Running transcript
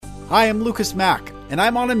Hi, I'm Lucas Mack, and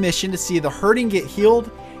I'm on a mission to see the hurting get healed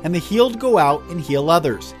and the healed go out and heal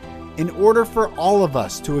others, in order for all of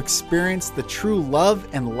us to experience the true love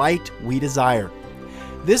and light we desire.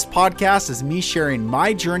 This podcast is me sharing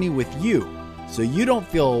my journey with you, so you don't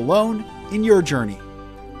feel alone in your journey.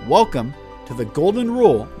 Welcome to the Golden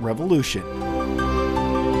Rule Revolution.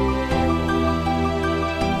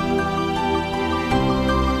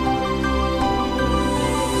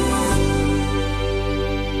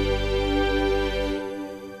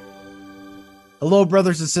 Hello,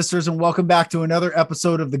 brothers and sisters, and welcome back to another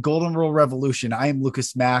episode of the Golden Rule Revolution. I am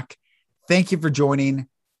Lucas Mack. Thank you for joining.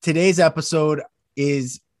 Today's episode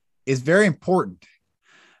is very important.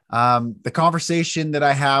 The conversation that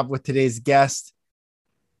I have with today's guest,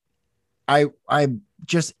 I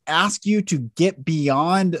just ask you to get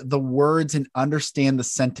beyond the words and understand the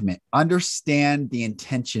sentiment, understand the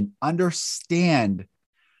intention, understand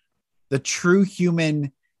the true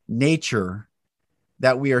human nature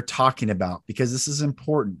that we are talking about, because this is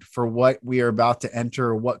important for what we are about to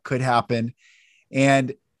enter, what could happen.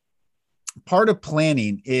 And part of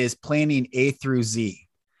planning is planning A through Z,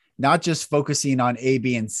 not just focusing on A,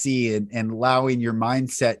 B, and C and allowing your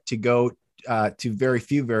mindset to go to very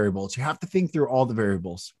few variables. You have to think through all the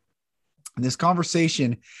variables. And this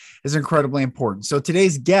conversation is incredibly important. So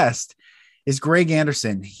today's guest is Greg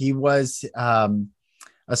Anderson. He was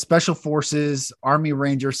a Special Forces Army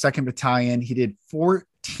Ranger, 2nd Battalion. He did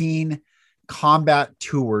 14 combat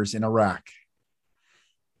tours in Iraq.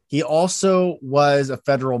 He also was a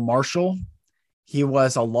federal marshal. He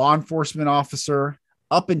was a law enforcement officer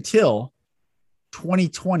up until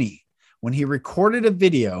 2020, when he recorded a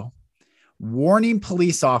video warning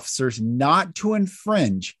police officers not to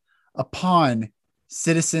infringe upon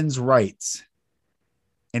citizens' rights.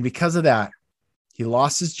 And because of that, he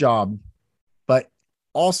lost his job, but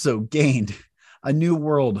also gained a new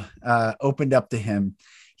world opened up to him.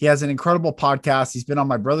 He has an incredible podcast. He's been on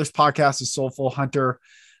my brother's podcast, The Soulful Hunter.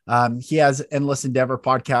 He has Endless Endeavor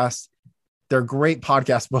podcast. They're great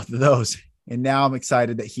podcasts, both of those. And now I'm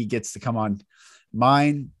excited that he gets to come on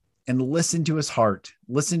mine and listen to his heart.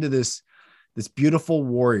 Listen to this beautiful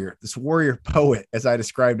warrior, this warrior poet, as I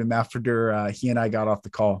described him after he and I got off the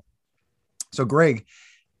call. So Greg,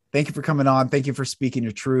 thank you for coming on. Thank you for speaking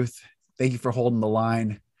your truth. Thank you for holding the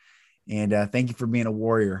line. And thank you for being a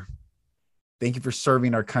warrior. Thank you for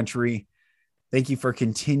serving our country. Thank you for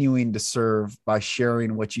continuing to serve by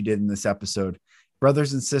sharing what you did in this episode.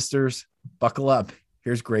 Brothers and sisters, buckle up.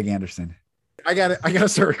 Here's Greg Anderson. I gotta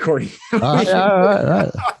start recording. All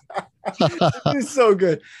right. It's so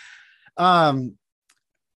good.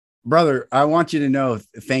 Brother, I want you to know,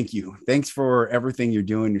 thank you. Thanks for everything you're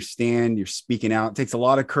doing. Your stand, you're speaking out. It takes a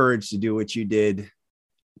lot of courage to do what you did,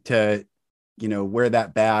 to, wear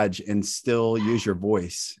that badge and still use your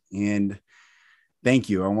voice. And thank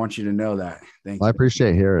you. I want you to know that. Thank you. I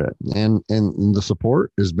appreciate hearing it. And the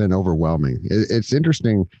support has been overwhelming. It's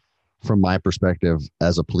interesting from my perspective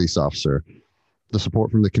as a police officer, the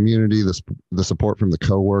support from the community, the support from the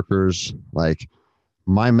coworkers. Like,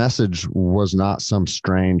 my message was not some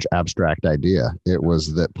strange abstract idea. It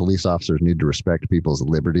was that police officers need to respect people's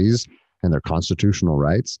liberties and their constitutional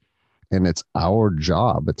rights. And it's our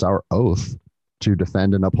job, it's our oath to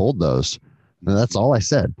defend and uphold those. And that's all I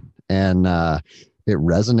said. And it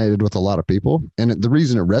resonated with a lot of people. And the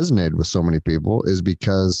reason it resonated with so many people is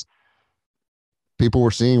because people were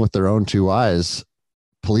seeing with their own two eyes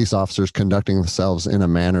police officers conducting themselves in a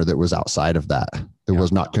manner that was outside of that. It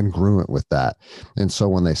was not congruent with that. And so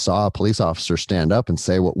when they saw a police officer stand up and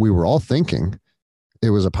say what we were all thinking, it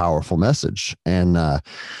was a powerful message. And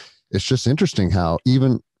it's just interesting how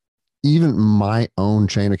even my own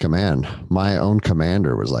chain of command, my own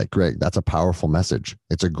commander was like, Greg, that's a powerful message.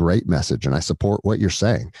 It's a great message. And I support what you're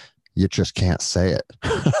saying. You just can't say it.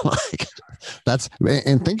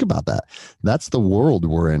 And think about that. That's the world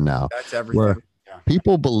we're in now. That's everything. Where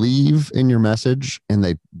people believe in your message and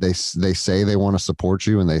they say they want to support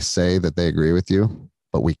you and they say that they agree with you,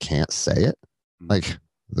 but we can't say it. Like,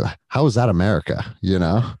 how is that America?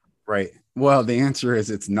 Right. Well, the answer is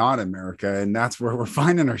it's not America. And that's where we're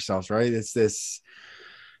finding ourselves, right? It's this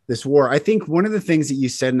war. I think one of the things that you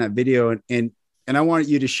said in that video, and I want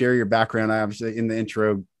you to share your background. I obviously in the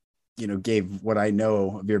intro, gave what I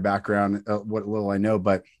know of your background, what little I know,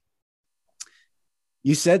 but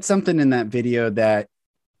you said something in that video that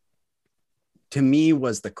to me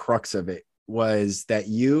was the crux of it, was that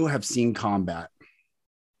you have seen combat.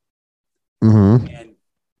 Mm-hmm. And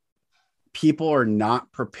people are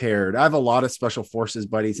not prepared. I have a lot of special forces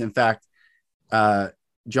buddies. In fact,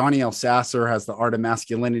 Johnny L. Sasser has the Art of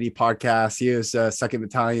Masculinity podcast. He is a 2nd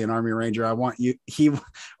Battalion Army Ranger. I want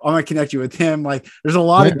to connect you with him. Like, there's a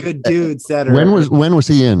lot of good dudes that are. When was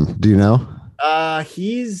he in? Do you know?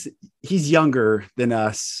 He's younger than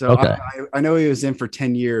us. So okay. I know he was in for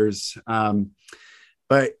 10 years.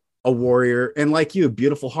 But a warrior, and like you,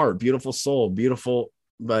 beautiful heart, beautiful soul, beautiful.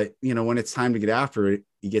 But when it's time to get after it,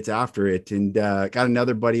 he gets after it. And got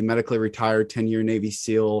another buddy, medically retired, 10-year Navy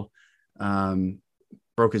SEAL,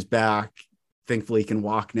 broke his back. Thankfully he can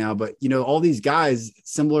walk now. But all these guys,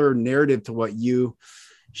 similar narrative to what you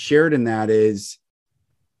shared in that is,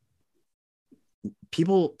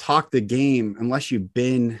 people talk the game unless you've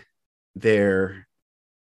been there.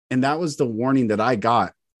 And that was the warning that I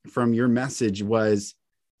got from your message was,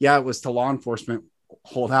 yeah, it was to law enforcement,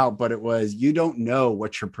 hold out, but it was, you don't know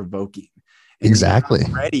what you're provoking. And exactly. you're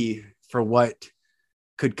not ready for what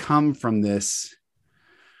could come from this.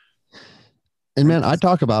 And man, I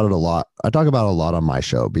talk about it a lot. I talk about it a lot on my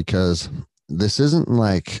show because this isn't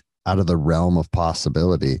like out of the realm of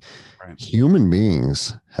possibility. Right. Human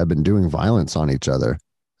beings have been doing violence on each other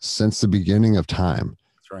since the beginning of time.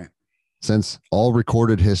 That's right. Since all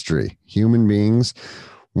recorded history, human beings,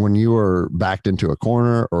 when you are backed into a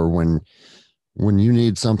corner, or when you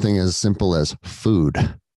need something as simple as food,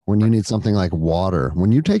 when you need something like water,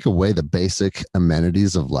 when you take away the basic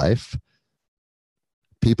amenities of life,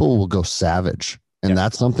 people will go savage. And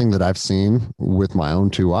that's something that I've seen with my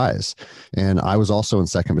own 2 eyes. And I was also in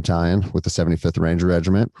 2nd Battalion with the 75th Ranger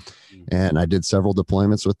Regiment, and I did several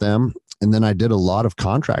deployments with them. And then I did a lot of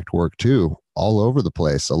contract work too, all over the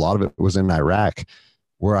place. A lot of it was in Iraq,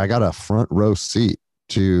 where I got a front row seat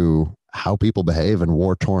to how people behave in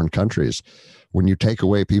war-torn countries. When you take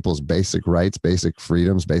away people's basic rights, basic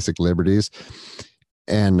freedoms, basic liberties,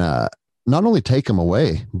 and not only take them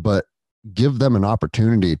away, but give them an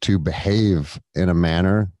opportunity to behave in a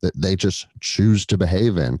manner that they just choose to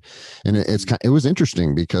behave in. And it was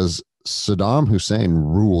interesting because Saddam Hussein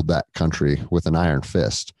ruled that country with an iron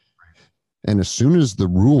fist. And as soon as the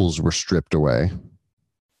rules were stripped away,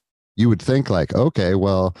 you would think like, okay,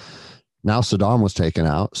 well, now Saddam was taken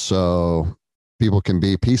out, so people can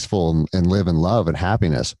be peaceful and live in love and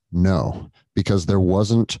happiness. No, because there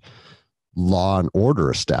wasn't law and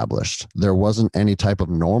order established. There wasn't any type of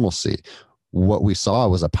normalcy. What we saw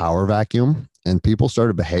was a power vacuum, and people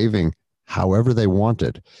started behaving however they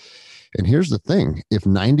wanted. And here's the thing. If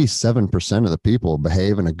 97% of the people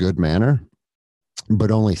behave in a good manner,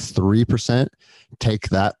 but only 3% take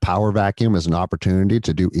that power vacuum as an opportunity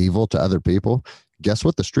to do evil to other people, guess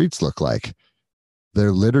what the streets look like?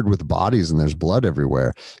 They're littered with bodies and there's blood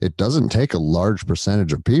everywhere. It doesn't take a large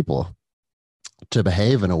percentage of people to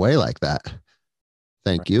behave in a way like that.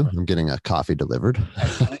 Thank you. I'm getting a coffee delivered.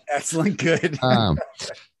 Excellent. Good.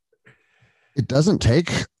 It doesn't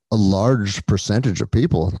take a large percentage of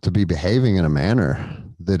people to be behaving in a manner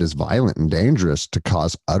that is violent and dangerous to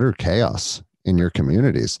cause utter chaos in your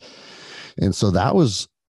communities. And so that was,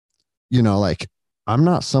 like, I'm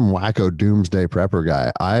not some wacko doomsday prepper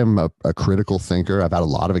guy. I'm a critical thinker. I've had a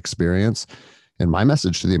lot of experience. And my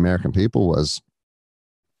message to the American people was,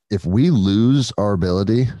 if we lose our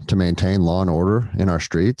ability to maintain law and order in our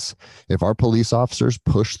streets, if our police officers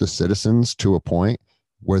push the citizens to a point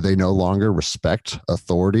where they no longer respect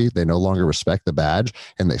authority, they no longer respect the badge,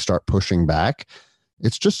 and they start pushing back,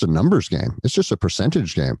 it's just a numbers game. It's just a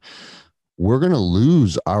percentage game. We're going to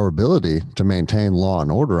lose our ability to maintain law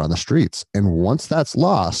and order on the streets. And once that's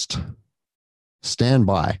lost, stand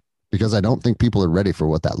by, because I don't think people are ready for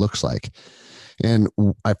what that looks like. And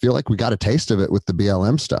I feel like we got a taste of it with the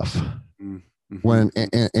BLM stuff. Mm-hmm. When,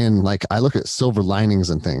 and like, I look at silver linings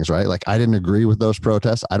and things, right? Like, I didn't agree with those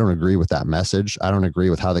protests. I don't agree with that message. I don't agree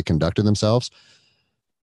with how they conducted themselves.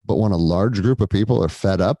 But when a large group of people are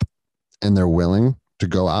fed up and they're willing to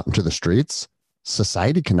go out into the streets,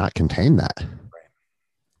 society cannot contain that.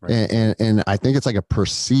 Right. And I think it's like a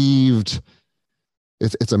perceived,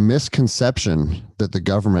 it's a misconception that the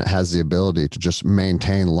government has the ability to just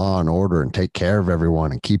maintain law and order and take care of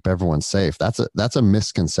everyone and keep everyone safe. That's a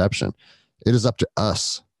misconception. It is up to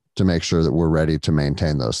us to make sure that we're ready to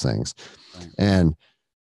maintain those things. Right. And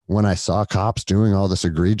when I saw cops doing all this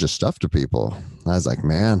egregious stuff to people, I was like,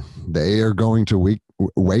 man, they are going to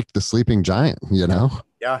wake the sleeping giant,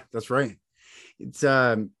 Yeah, that's right. It's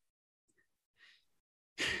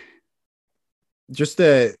just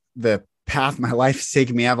the path my life has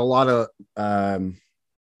taken me. I have a lot of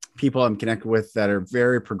people I'm connected with that are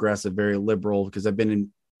very progressive, very liberal, because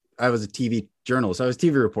I was a TV journalist. I was a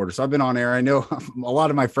TV reporter. So I've been on air. I know a lot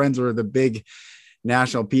of my friends were the big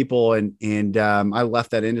national people. And I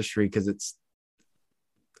left that industry because it's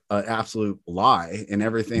an absolute lie and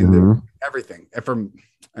everything, everything from,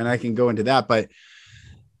 and I can go into that, but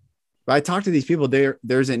I talk to these people,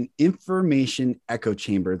 there's an information echo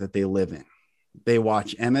chamber that they live in. They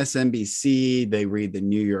watch MSNBC, they read the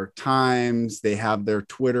New York Times, they have their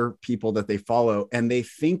Twitter people that they follow, and they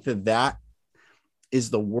think that is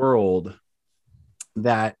the world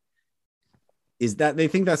that they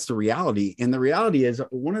think that's the reality. And the reality is,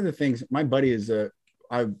 one of the things, my buddy is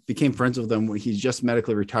I became friends with him when he's just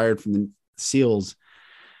medically retired from the SEALs.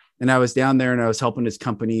 And I was down there and I was helping his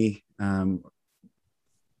company,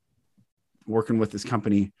 working with his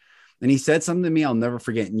company. And he said something to me I'll never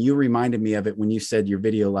forget. And you reminded me of it when you said your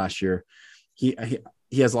video last year. He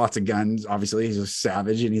has lots of guns. Obviously, he's a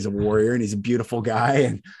savage and he's a warrior and he's a beautiful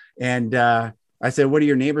guy. And I said, what do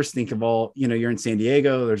your neighbors think of all, you're in San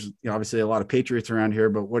Diego. There's obviously a lot of patriots around here,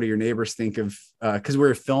 but what do your neighbors think of, because we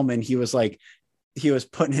were filming, he was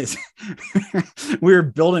putting his, we were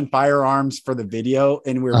building firearms for the video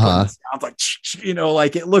and we were putting sounds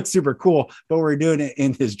like it looked super cool, but we were doing it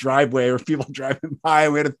in his driveway with people driving by.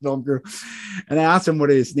 We had a film crew. And I asked him what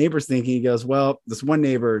his neighbors think. He goes, well, this one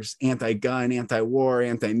neighbor's anti-gun, anti-war,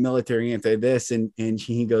 anti-military, anti-this. And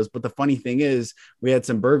he goes, but the funny thing is we had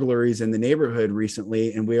some burglaries in the neighborhood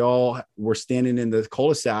recently and we all were standing in the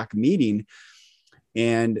cul-de-sac meeting,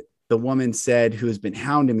 and the woman said, who has been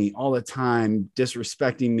hounding me all the time,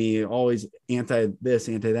 disrespecting me, always anti this,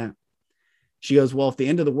 anti that. She goes, well, if the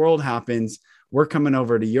end of the world happens, we're coming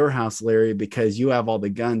over to your house, Larry, because you have all the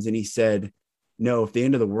guns. And he said, no, if the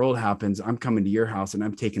end of the world happens, I'm coming to your house and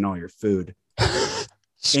I'm taking all your food.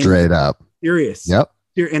 Straight up. Serious. Yep.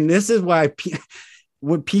 And this is why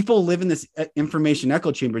when people live in this information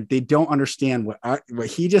echo chamber, they don't understand what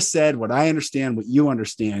he just said, what I understand, what you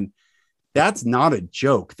understand. That's not a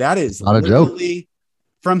joke. That is not literally a joke.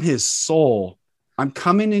 From his soul. I'm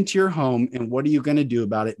coming into your home, and what are you going to do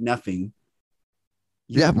about it? Nothing.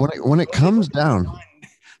 When it comes down,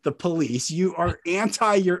 the police, you are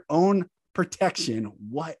anti your own protection.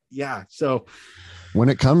 What? Yeah. So when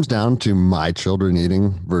it comes down to my children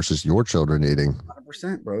eating versus your children eating,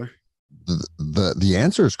 100%, brother. The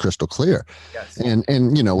answer is crystal clear. Yes. And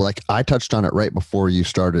like I touched on it right before you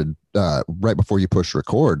started, right before you pushed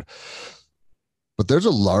record. But there's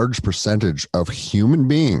a large percentage of human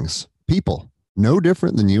beings, people, no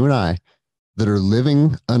different than you and I, that are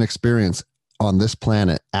living an experience on this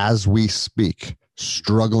planet as we speak,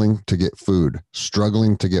 struggling to get food,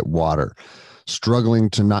 struggling to get water,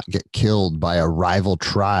 struggling to not get killed by a rival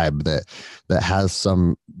tribe that has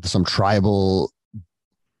some tribal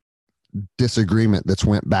disagreement that's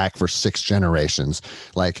went back for 6 generations.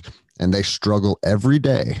 And they struggle every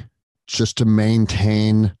day just to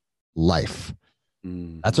maintain life.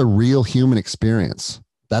 That's a real human experience.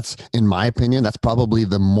 That's, in my opinion, that's probably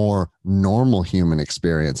the more normal human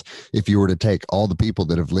experience if you were to take all the people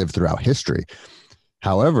that have lived throughout history.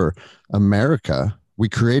 However, America, we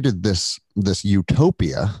created this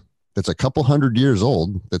utopia that's a couple hundred years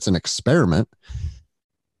old, that's an experiment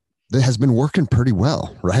that has been working pretty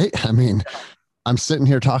well, right? I mean, I'm sitting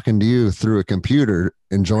here talking to you through a computer,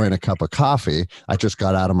 enjoying a cup of coffee. I just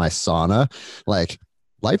got out of my sauna.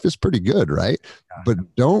 Life is pretty good, right?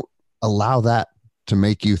 But don't allow that to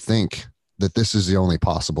make you think that this is the only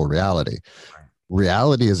possible reality.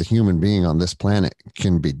 Reality as a human being on this planet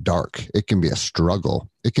can be dark. It can be a struggle.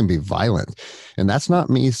 It can be violent. And that's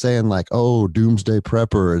not me saying oh, doomsday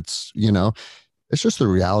prepper. It's, it's just the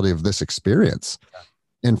reality of this experience.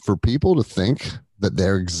 And for people to think that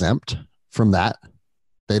they're exempt from that,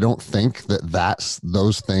 they don't think that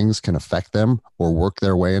those things can affect them or work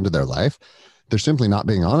their way into their life. They're simply not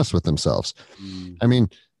being honest with themselves. I mean,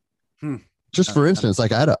 just for instance, I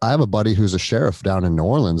have a buddy who's a sheriff down in New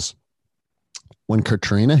Orleans. When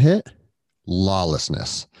Katrina hit,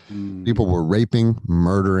 lawlessness. People were raping,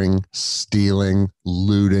 murdering, stealing,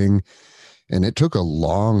 looting, and it took a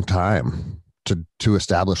long time to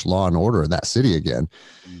establish law and order in that city again.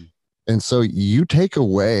 And so you take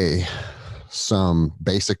away some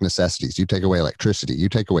basic necessities, you take away electricity, you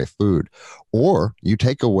take away food, or you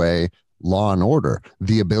take away law and order,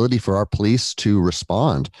 the ability for our police to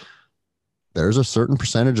respond. There's a certain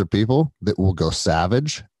percentage of people that will go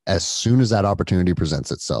savage as soon as that opportunity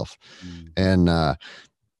presents itself. And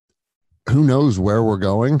who knows where we're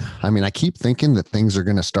going? I mean, I keep thinking that things are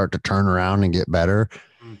going to start to turn around and get better.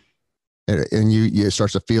 And you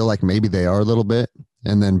start to feel like maybe they are a little bit.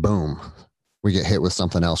 And then boom, we get hit with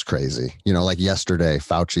something else crazy. Like yesterday,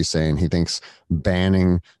 Fauci saying he thinks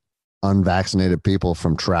banning unvaccinated people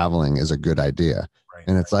from traveling is a good idea.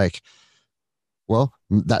 And it's well,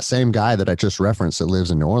 that same guy that I just referenced that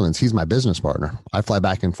lives in New Orleans, he's my business partner. I fly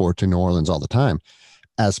back and forth to New Orleans all the time.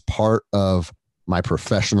 as part of my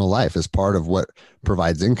professional life, as part of what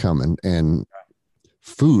provides income and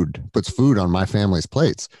puts food on my family's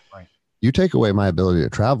plates. Right. You take away my ability to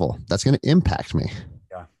travel, that's going to impact me.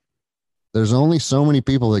 Yeah. There's only so many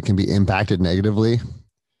people that can be impacted negatively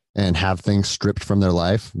and have things stripped from their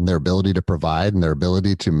life and their ability to provide and their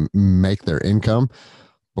ability to make their income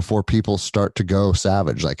before people start to go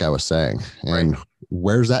savage, like I was saying. And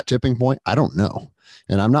where's that tipping point? I don't know.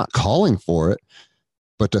 And I'm not calling for it,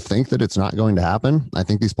 but to think that it's not going to happen, I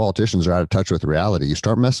think these politicians are out of touch with reality. You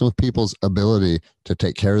start messing with people's ability to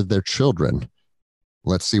take care of their children.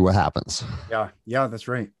 Let's see what happens. Yeah. Yeah, that's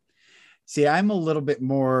right. See, I'm a little bit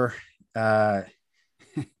more,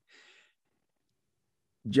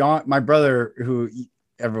 John, my brother, who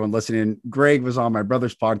everyone listening, Greg was on my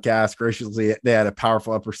brother's podcast. Graciously, they had a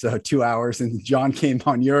powerful episode, 2 hours, and John came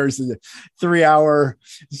on yours, and the 3-hour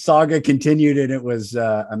saga continued, and it was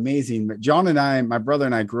amazing. But John and I, my brother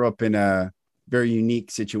and I, grew up in a very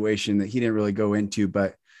unique situation that he didn't really go into,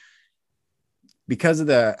 but because of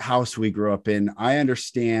the house we grew up in, I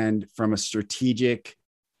understand from a strategic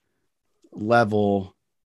level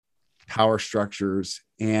power structures.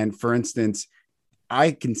 And for instance,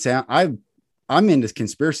 I can say I'm into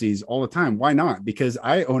conspiracies all the time. Why not? Because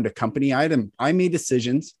I owned a company. I made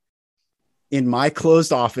decisions in my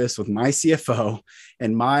closed office with my CFO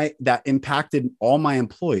and that impacted all my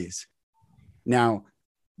employees. Now,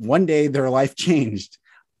 one day their life changed.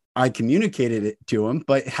 I communicated it to them,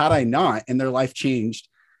 but had I not, and their life changed,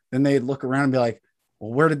 then they'd look around and be like,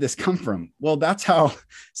 well, where did this come from? Well, that's how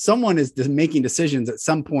someone is making decisions at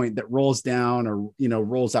some point that rolls down or,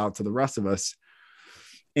 rolls out to the rest of us.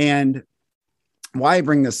 And why I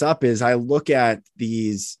bring this up is I look at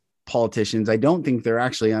these politicians. I don't think they're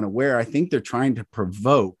actually unaware. I think they're trying to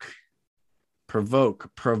provoke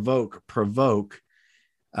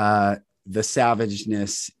the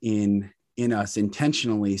savageness in us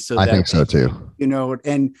intentionally. So I think so too.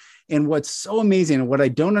 And what's so amazing and what I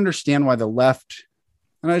don't understand why the left,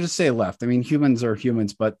 and I just say left, I mean, humans are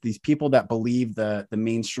humans, but these people that believe the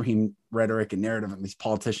mainstream rhetoric and narrative of these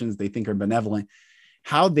politicians they think are benevolent,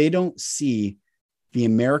 how they don't see the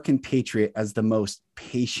American patriot as the most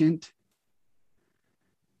patient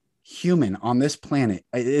human on this planet.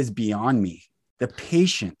 It is beyond me. The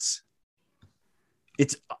patience.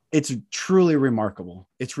 It's truly remarkable.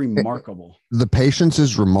 It's remarkable. The patience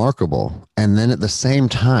is remarkable. And then at the same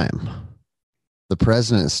time, the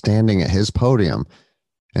president is standing at his podium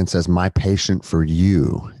and says, my patient for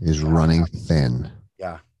you is running thin.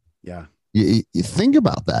 Yeah. Yeah. You think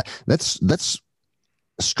about that. That's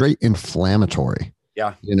straight inflammatory.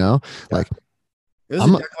 Yeah. Like it was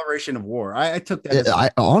a declaration of war. I took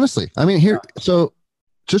that. So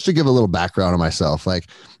just to give a little background on myself, like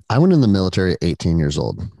I went in the military at 18 years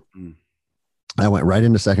old. I went right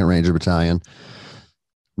into 2nd Ranger Battalion.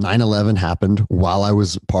 9/11 happened while I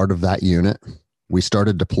was part of that unit. We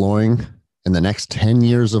started deploying. In the next 10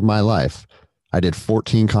 years of my life, I did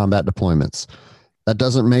 14 combat deployments. That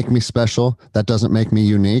doesn't make me special. That doesn't make me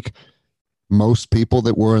unique. Most people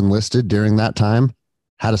that were enlisted during that time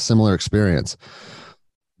had a similar experience.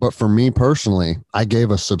 But for me personally, I gave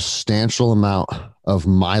a substantial amount of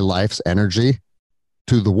my life's energy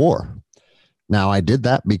to the war. Now, I did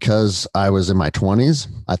that because I was in my 20s.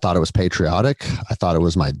 I thought it was patriotic. I thought it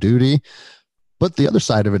was my duty. But the other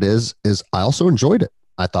side of it is I also enjoyed it.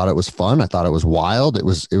 I thought it was fun. I thought it was wild. It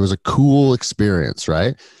was a cool experience,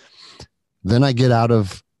 right? Then I get out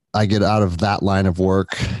of that line of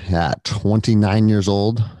work at 29 years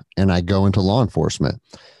old, and I go into law enforcement,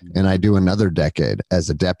 and I do another decade as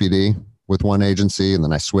a deputy with one agency, and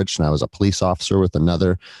then I switched and I was a police officer with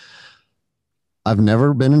another. I've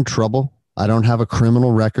never been in trouble. I don't have a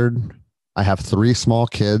criminal record. I have 3 small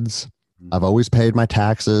kids. I've always paid my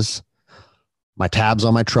taxes. My tabs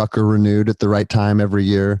on my truck are renewed at the right time every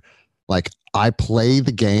year. Like, I play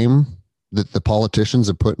the game that the politicians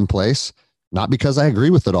have put in place, not because I agree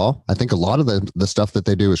with it all. I think a lot of the stuff that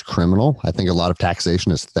they do is criminal. I think a lot of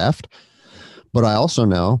taxation is theft. But I also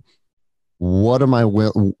know what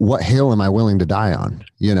hill am I willing to die on,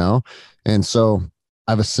 And so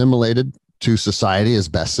I've assimilated to society as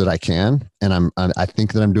best that I can. And I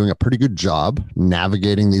think that I'm doing a pretty good job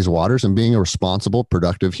navigating these waters and being a responsible,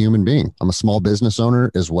 productive human being. I'm a small business owner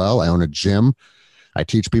as well. I own a gym. I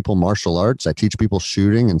teach people martial arts. I teach people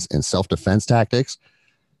shooting and self-defense tactics.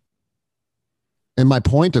 And my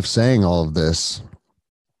point of saying all of this,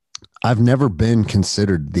 I've never been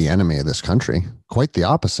considered the enemy of this country. Quite the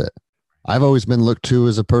opposite. I've always been looked to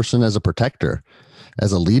as a person, as a protector,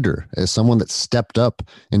 as a leader, as someone that stepped up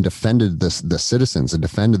and defended the citizens and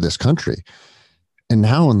defended this country. And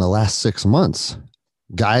now in the last 6 months,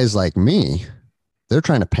 guys like me, they're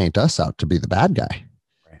trying to paint us out to be the bad guy.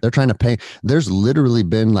 They're trying to paint. There's literally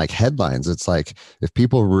been like headlines. It's like if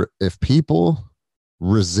people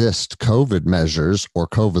resist COVID measures or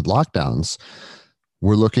COVID lockdowns,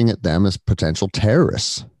 we're looking at them as potential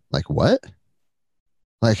terrorists. Like what?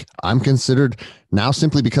 Like I'm considered now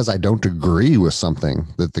simply because I don't agree with something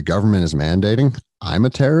that the government is mandating. I'm a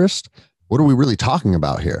terrorist. What are we really talking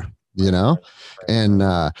about here? You know? And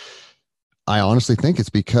I honestly think it's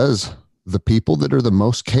because the people that are the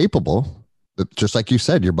most capable, just like you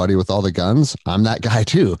said, your buddy with all the guns, I'm that guy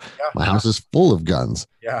too. Yeah. My house is full of guns.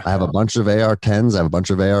 Yeah. I have a bunch of AR-10s. I have a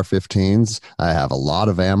bunch of AR-15s. I have a lot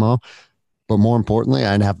of ammo. But more importantly,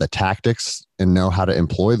 I have the tactics and know how to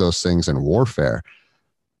employ those things in warfare.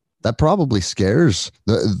 That probably scares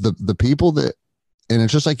the people that, and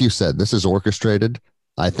it's just like you said, this is orchestrated.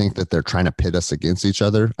 I think that they're trying to pit us against each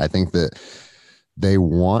other. I think that they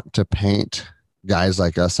want to paint guys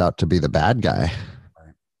like us out to be the bad guy.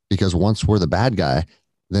 Because once we're the bad guy,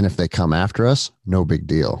 then if they come after us, no big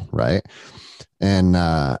deal, right? And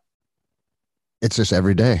it's just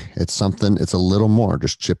every day. It's something, it's a little more,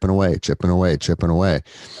 just chipping away.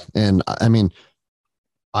 And I mean,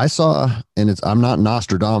 I saw, and I'm not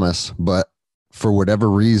Nostradamus, but for whatever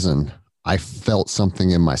reason, I felt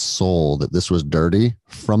something in my soul that this was dirty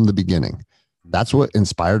from the beginning. That's what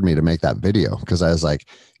inspired me to make that video, because I was like,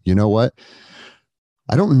 you know what?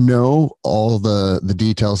 I don't know all the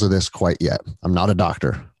details of this quite yet. I'm not a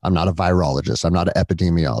doctor. I'm not a virologist. I'm not an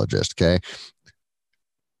epidemiologist. Okay.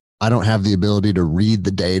 I don't have the ability to read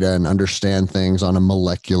the data and understand things on a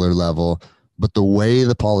molecular level, but the way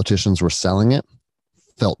the politicians were selling it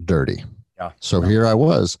felt dirty. Yeah. So here I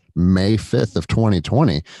was, May 5th of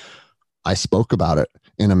 2020. I spoke about it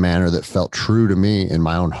in a manner that felt true to me in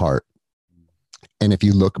my own heart. And if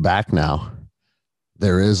you look back now,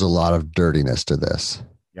 there is a lot of dirtiness to this.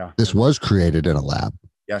 Yeah. This was created in a lab.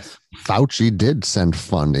 Yes. Fauci did send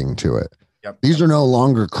funding to it. Yep. These are no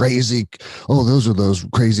longer crazy. Oh, those are those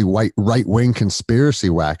crazy right-wing conspiracy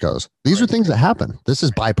wackos. These are things that happen. This is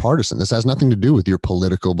bipartisan. This has nothing to do with your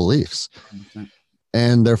political beliefs. 100%.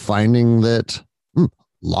 And they're finding that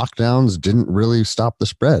lockdowns didn't really stop the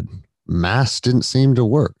spread. Masks didn't seem to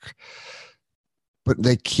work. But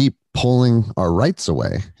they keep pulling our rights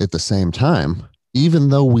away at the same time, even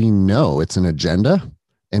though we know it's an agenda.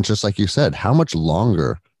 And just like you said, how much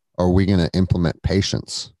longer are we going to implement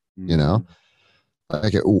patience? You know,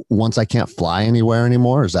 like once I can't fly anywhere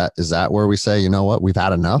anymore, is that where we say, you know what, we've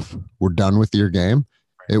had enough. We're done with your game.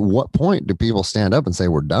 At what point do people stand up and say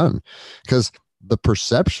we're done? Because the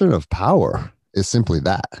perception of power is simply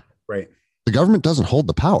that. Right. The government doesn't hold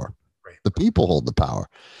the power. Right. The people hold the power.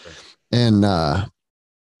 Right. And,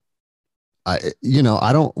 I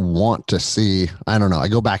don't want to see, I don't know. I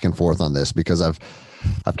go back and forth on this because I've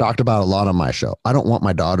talked about a lot on my show. I don't want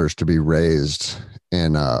my daughters to be raised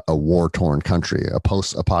in a war-torn country, a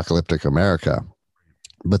post-apocalyptic America.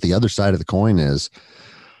 But the other side of the coin is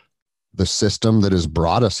the system that has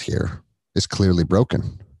brought us here is clearly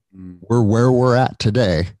broken. We're where we're at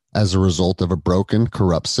today as a result of a broken,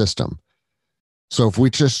 corrupt system. So if we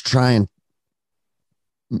just try and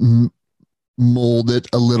mold it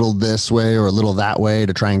a little this way or a little that way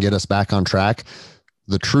to try and get us back on track,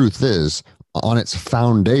 the truth is, on its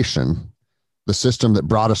foundation, the system that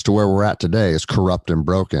brought us to where we're at today is corrupt and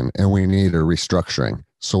broken, and we need a restructuring.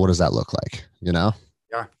 So what does that look like? You know?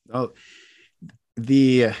 Yeah. Oh,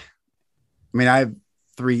 I have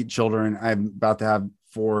 3 children. I'm about to have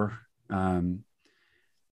 4. I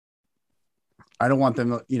don't want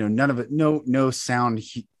them, none of it, no sound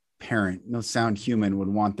parent, no sound human would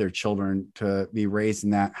want their children to be raised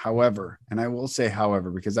in that. However, and I will say,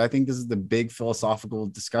 however, because I think this is the big philosophical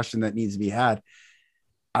discussion that needs to be had.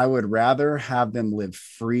 I would rather have them live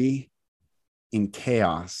free in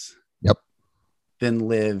chaos than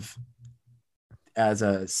live as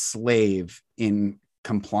a slave in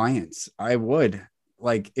compliance. I would.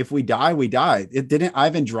 Like, if we die, we die. It didn't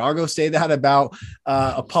Ivan Drago say that about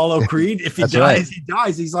Apollo Creed? If he dies, right. He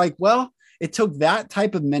dies. He's like, well, it took that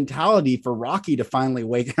type of mentality for Rocky to finally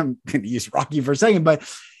wake. I'm going to use Rocky for a second, but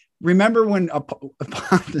remember when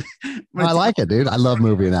I like it, dude. I love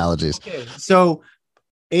movie analogies. Okay, so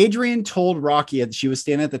Adrian told Rocky that she was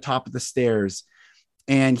standing at the top of the stairs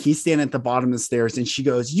and he's standing at the bottom of the stairs, and she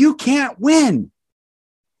goes, "You can't win."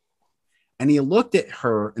 And he looked at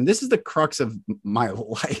her, and this is the crux of my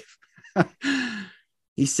life.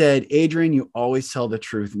 He said, "Adrian, you always tell the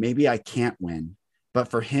truth. Maybe I can't win, but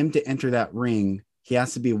for him to enter that ring, he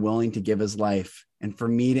has to be willing to give his life. And for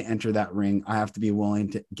me to enter that ring, I have to be willing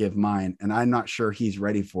to give mine. And I'm not sure he's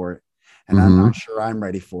ready for it. And I'm not sure I'm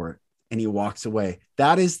ready for it. and he walks away.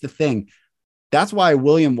 That is the thing. That's why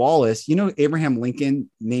William Wallace, Abraham Lincoln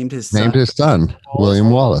named his son William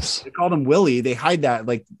Wallace. They called him Willie. They hide that.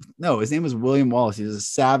 Like, no, his name was William Wallace. He was a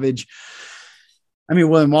savage. I mean,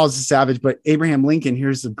 William Wallace is a savage, but Abraham Lincoln,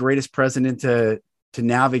 here's the greatest president to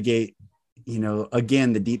navigate,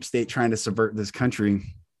 again, the deep state trying to subvert this country.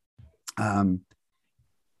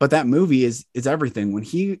 But that movie is everything. When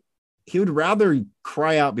he would rather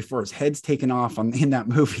cry out before his head's taken off in that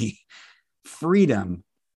movie, freedom,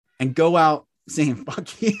 and go out saying,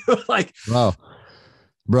 fuck you. Like,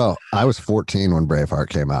 bro, I was 14 when Braveheart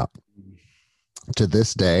came out. To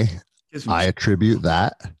this day, I attribute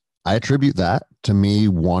that to me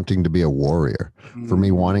wanting to be a warrior, for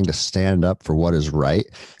me wanting to stand up for what is right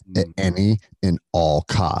at any and all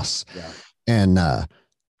costs. Yeah. And,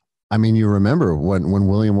 I mean, you remember when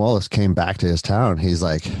William Wallace came back to his town, he's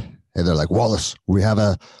like, hey, they're like, Wallace, we have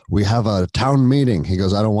a town meeting. He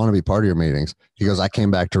goes, I don't want to be part of your meetings. He goes, I came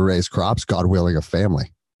back to raise crops, God willing, a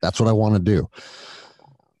family. That's what I want to do.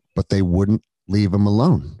 But they wouldn't leave him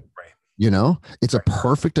alone. Right. It's a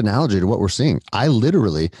perfect analogy to what we're seeing. I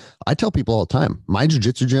tell people all the time, my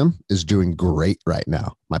jiu-jitsu gym is doing great right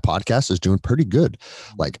now. My podcast is doing pretty good.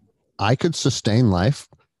 Like, I could sustain life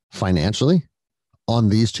financially on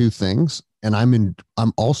these two things. And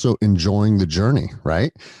I'm also enjoying the journey.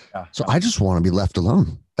 Right. Yeah. So I just want to be left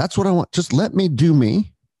alone. That's what I want. Just let me do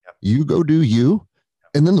me. Yep. You go do you,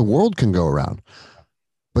 and then the world can go around,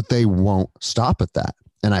 but they won't stop at that.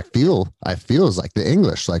 And I feel it's like the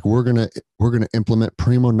English, like we're going to implement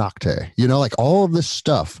primo nocte, like all of this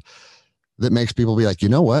stuff that makes people be like, you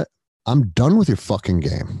know what? I'm done with your fucking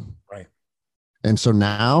game. Right. And so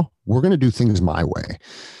now we're going to do things my way.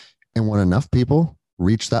 And when enough people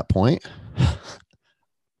reach that point,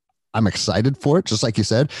 I'm excited for it. Just like you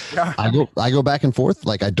said, yeah. I go back and forth.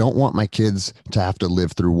 Like, I don't want my kids to have to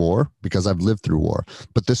live through war, because I've lived through war.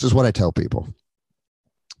 But this is what I tell people.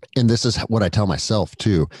 And this is what I tell myself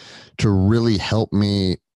too, to really help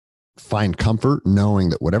me find comfort knowing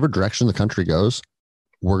that whatever direction the country goes,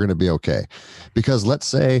 we're going to be okay. Because let's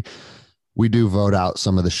say we do vote out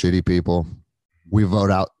some of the shitty people. We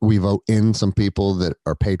vote in some people that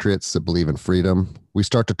are patriots, that believe in freedom. We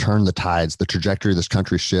start to turn the tides, the trajectory of this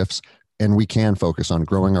country shifts, and we can focus on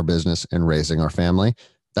growing our business and raising our family.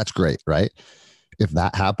 That's great, right? If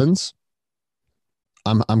that happens,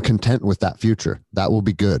 I'm content with that future. That will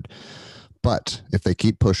be good. But if they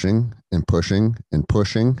keep pushing and pushing and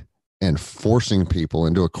pushing and forcing people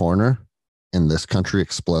into a corner and this country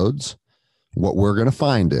explodes, what we're going to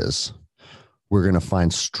find is we're going to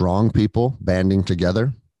find strong people banding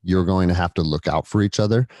together. You're going to have to look out for each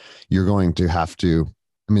other. You're going to have to,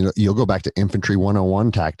 you'll go back to infantry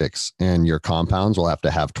 101 tactics, and your compounds will have to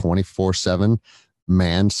have 24/7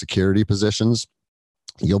 manned security positions.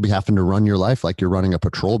 You'll be having to run your life like you're running a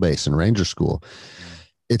patrol base in Ranger School.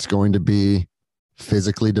 It's going to be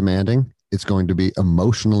physically demanding. It's going to be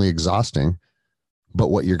emotionally exhausting. But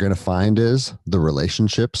what you're going to find is the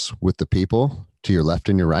relationships with the people to your left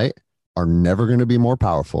and your right are never going to be more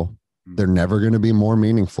powerful. They're never going to be more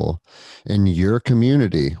meaningful. And your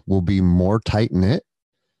community will be more tight-knit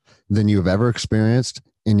than you've ever experienced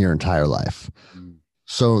in your entire life.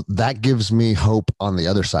 So that gives me hope on the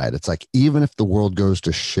other side. It's like, even if the world goes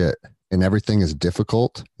to shit and everything is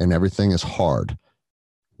difficult and everything is hard,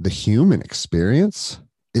 the human experience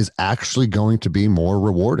is actually going to be more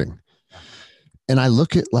rewarding. And I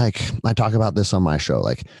look at, like, I talk about this on my show,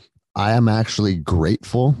 like, I am actually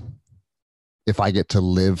grateful if I get to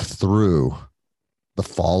live through the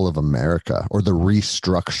fall of America or the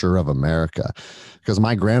restructure of America, because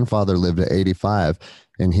my grandfather lived at 85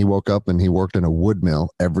 and he woke up and he worked in a wood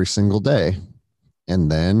mill every single day.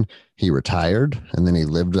 And then he retired, and then he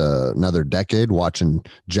lived another decade watching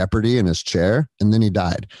Jeopardy in his chair, and then he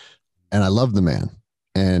died. And I love the man,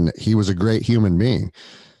 and he was a great human being,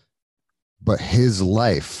 but his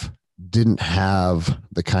life didn't have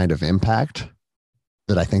the kind of impact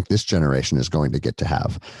that I think this generation is going to get to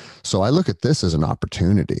have. So I look at this as an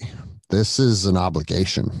opportunity. This is an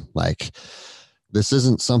obligation. Like, this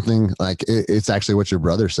isn't something like, it's actually what your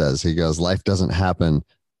brother says. He goes, life doesn't happen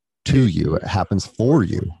to you, it happens for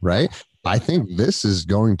you, right? I think this is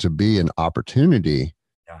going to be an opportunity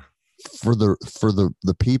for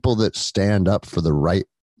the people that stand up for the right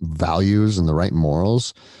values and the right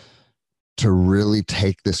morals to really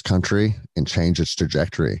take this country and change its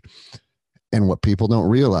trajectory. And what people don't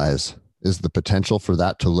realize is the potential for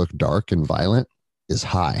that to look dark and violent is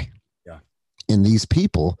high. Yeah. And these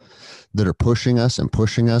people that are pushing us and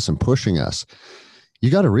pushing us and pushing us, you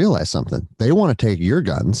got to realize something. They want to take your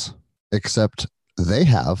guns, except they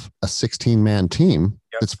have a 16-man team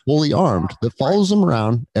that's fully armed, that follows them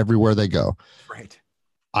around everywhere they go. Right.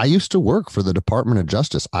 I used to work for the Department of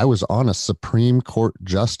Justice. I was on a Supreme Court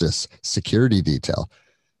justice security detail.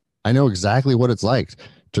 I know exactly what it's like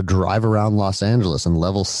to drive around Los Angeles in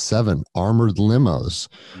level 7 armored limos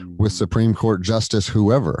with Supreme Court Justice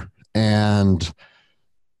whoever. And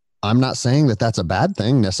I'm not saying that that's a bad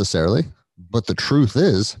thing necessarily, but the truth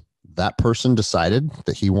is that person decided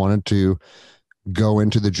that he wanted to go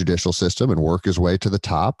into the judicial system and work his way to the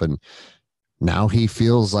top. And now he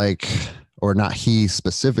feels like, or not he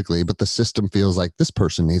specifically, but the system feels like this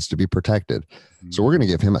person needs to be protected. So we're going to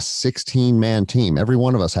give him a 16-man team. Every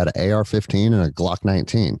one of us had an AR-15 and a Glock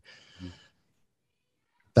 19.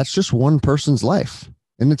 That's just one person's life.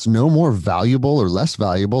 And it's no more valuable or less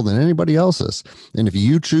valuable than anybody else's. And if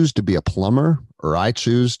you choose to be a plumber, or I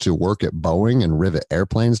choose to work at Boeing and rivet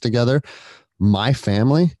airplanes together, my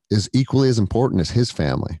family is equally as important as his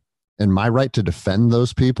family. And my right to defend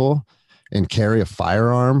those people and carry a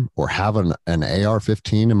firearm or have an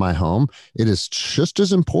AR-15 in my home, it is just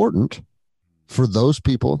as important for those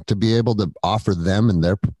people to be able to offer them and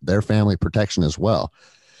their family protection as well.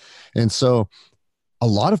 And so a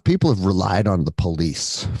lot of people have relied on the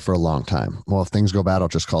police for a long time. Well, if things go bad, I'll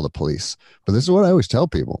just call the police. But this is what I always tell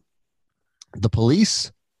people. The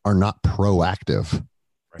police are not proactive.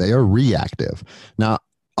 Right. They are reactive. Now,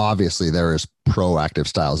 obviously, there is proactive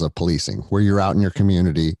styles of policing where you're out in your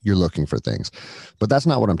community, you're looking for things. But that's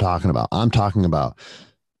not what I'm talking about. I'm talking about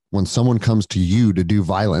when someone comes to you to do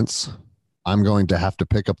violence, I'm going to have to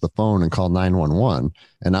pick up the phone and call 911,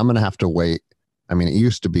 and I'm going to have to wait. I mean, it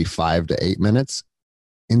used to be 5 to 8 minutes.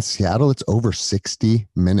 In Seattle, it's over 60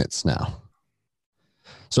 minutes now.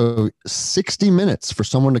 So 60 minutes for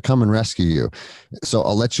someone to come and rescue you. So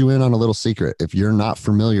I'll let you in on a little secret. If you're not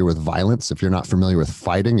familiar with violence, if you're not familiar with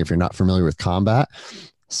fighting, if you're not familiar with combat,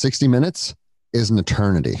 60 minutes is an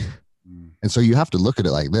eternity. And so you have to look at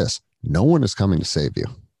it like this. No one is coming to save you.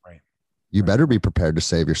 Right. You better be prepared to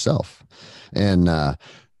save yourself. And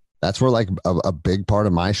that's where like a big part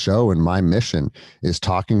of my show and my mission is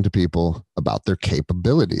talking to people about their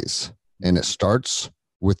capabilities. And it starts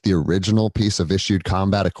with the original piece of issued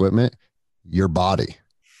combat equipment, your body.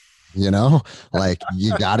 You know, like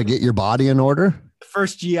you got to get your body in order. The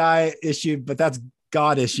first GI issued, but that's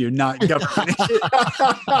God issued, not government issued.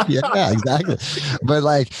 Yeah, exactly. But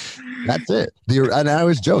like, that's it. And I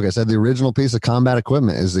always joke, I said the original piece of combat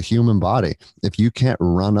equipment is the human body. If you can't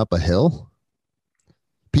run up a hill,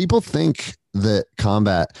 people think that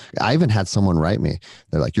combat, I even had someone write me.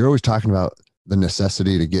 They're like, you're always talking about the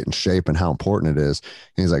necessity to get in shape and how important it is.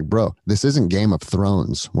 And he's like, bro, this isn't Game of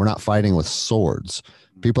Thrones. We're not fighting with swords.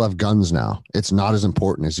 People have guns now. It's not as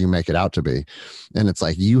important as you make it out to be. And it's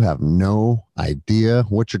like, you have no idea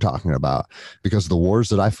what you're talking about, because the wars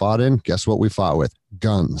that I fought in, guess what we fought with?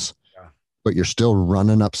 Guns. Yeah. But you're still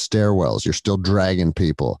running up stairwells. You're still dragging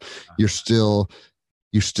people. You still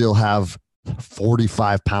have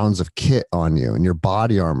 45 pounds of kit on you and your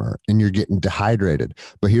body armor, and you're getting dehydrated.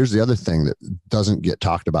 But here's the other thing that doesn't get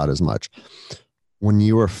talked about as much. When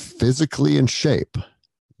you are physically in shape,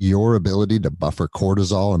 your ability to buffer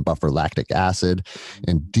cortisol and buffer lactic acid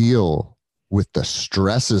and deal with the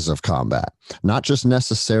stresses of combat, not just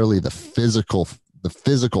necessarily the physical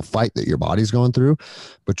fight that your body's going through,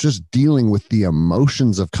 but just dealing with the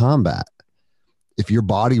emotions of combat. If your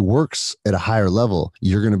body works at a higher level,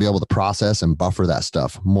 you're going to be able to process and buffer that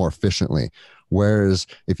stuff more efficiently. Whereas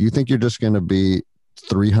if you think you're just going to be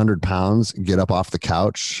 300 pounds, get up off the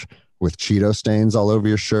couch with Cheeto stains all over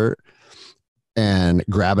your shirt and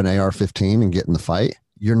grab an AR-15 and get in the fight,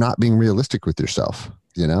 you're not being realistic with yourself,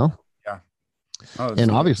 you know? Yeah.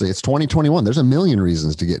 And obviously it's 2021. There's a million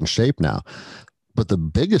reasons to get in shape now. But the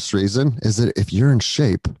biggest reason is that if you're in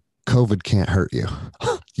shape, COVID can't hurt you.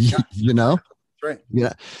 You know? Right.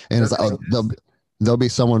 Yeah. And it's like, there'll be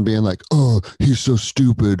someone being like, oh, he's so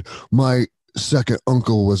stupid. My second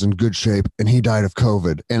uncle was in good shape and he died of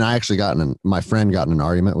COVID. And I actually my friend got in an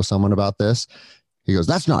argument with someone about this. He goes,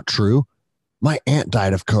 that's not true. My aunt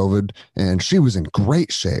died of COVID and she was in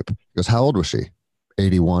great shape. He goes, how old was she?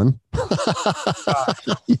 81.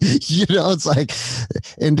 You know, it's like,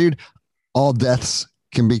 and dude, all deaths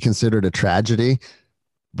can be considered a tragedy,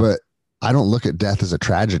 but I don't look at death as a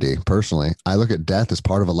tragedy personally. I look at death as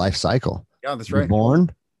part of a life cycle. Yeah, that's right. You're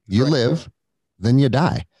born, you live, then you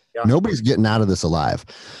die. Yeah. Nobody's getting out of this alive.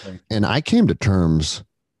 Right. And I came to terms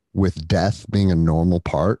with death being a normal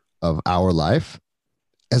part of our life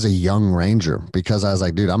as a young Ranger, because I was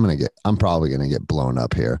like, dude, I'm probably going to get blown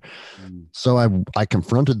up here. So I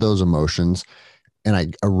confronted those emotions and I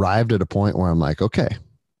arrived at a point where I'm like, okay,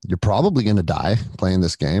 you're probably going to die playing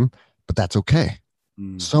this game, but that's okay.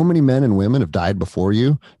 So many men and women have died before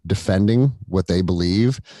you defending what they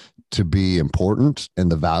believe to be important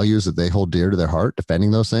and the values that they hold dear to their heart,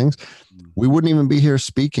 defending those things. We wouldn't even be here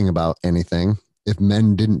speaking about anything if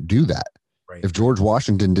men didn't do that. Right. If George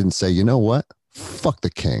Washington didn't say, you know what? Fuck the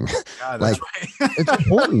king. Yeah, that's right. It's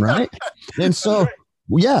important, right? And so,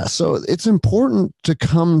 yeah, so it's important to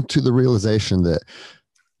come to the realization that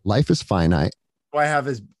life is finite. I have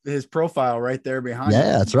his profile right there behind.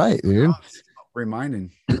 Yeah, that's right, dude.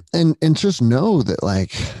 Reminding. And just know that,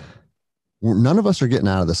 like, none of us are getting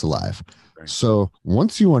out of this alive. Right. So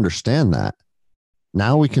once you understand that,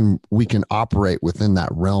 now we can operate within that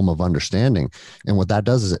realm of understanding. And what that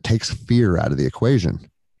does is it takes fear out of the equation.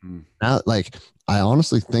 Now, like, I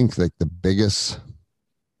honestly think like the biggest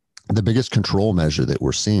control measure that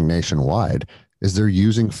we're seeing nationwide is they're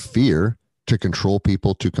using fear to control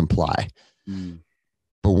people to comply.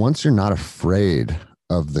 But once you're not afraid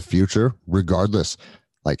of the future, regardless,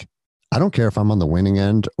 like, I don't care if I'm on the winning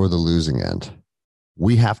end or the losing end,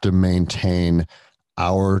 we have to maintain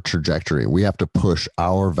our trajectory. We have to push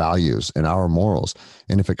our values and our morals.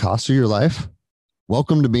 And if it costs you your life,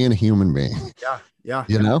 welcome to being a human being. Yeah.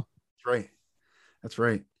 You know? That's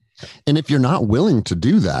right. And if you're not willing to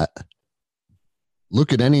do that,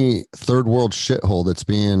 look at any third world shithole that's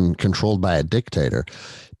being controlled by a dictator.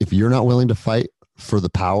 If you're not willing to fight for the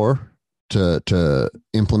power to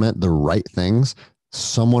implement the right things,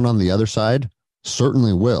 someone on the other side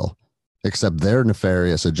certainly will, except their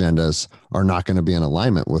nefarious agendas are not going to be in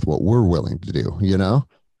alignment with what we're willing to do, you know?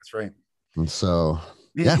 That's right. And so,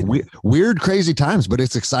 yeah, weird, crazy times, but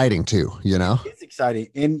it's exciting too, you know? It's exciting.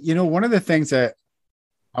 And, you know, one of the things that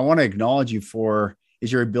I want to acknowledge you for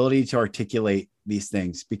is your ability to articulate these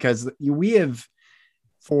things, because we have,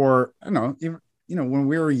 for, I don't know, you know, when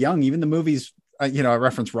we were young, even the movies, you know, I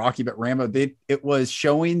referenced Rocky, but Rambo, it was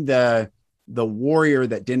showing the warrior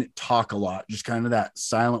that didn't talk a lot, just kind of that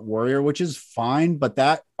silent warrior, which is fine, but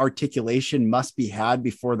that articulation must be had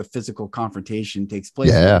before the physical confrontation takes place.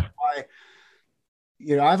 Yeah.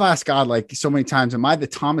 You know, I've asked God like so many times, am I the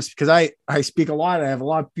Thomas? Because I speak a lot. I have a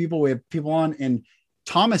lot of people. We have people on, and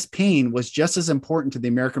Thomas Paine was just as important to the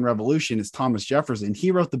American Revolution as Thomas Jefferson. He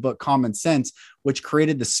wrote the book Common Sense, which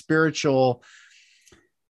created the spiritual,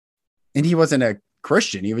 and he wasn't a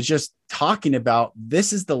Christian. He was just talking about,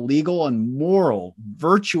 this is the legal and moral,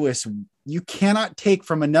 virtuous. You cannot take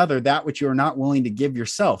from another that which you are not willing to give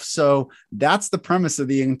yourself. So that's the premise of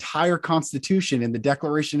the entire Constitution and the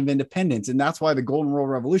Declaration of Independence. And that's why the Golden Rule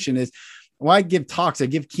Revolution is, when I give talks, I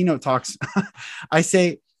give keynote talks. I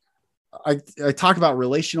say, I talk about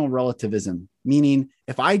relational relativism, meaning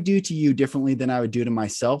if I do to you differently than I would do to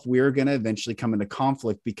myself, we're going to eventually come into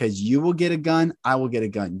conflict, because you will get a gun. I will get a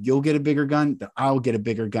gun. You'll get a bigger gun. I will get a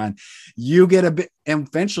bigger gun. You get a bit, and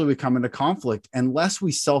eventually we come into conflict unless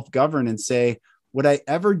we self-govern and say, would I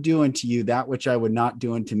ever do unto you that which I would not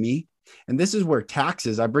do unto me? And this is where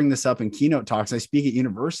taxes, I bring this up in keynote talks. I speak at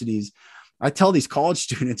universities. I tell these college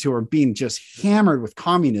students who are being just hammered with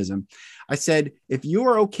communism, I said, if you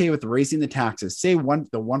are okay with raising the taxes, say the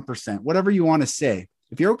 1%, whatever you want to say,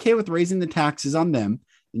 if you're okay with raising the taxes on them,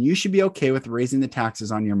 then you should be okay with raising the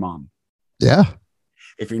taxes on your mom. Yeah.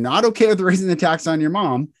 If you're not okay with raising the tax on your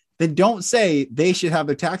mom, then don't say they should have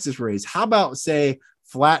their taxes raised. How about say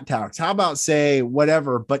flat tax? How about say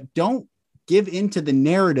whatever, but don't give into the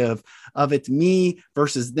narrative of it's me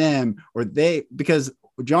versus them or they, because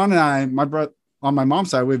John and I, my brother on my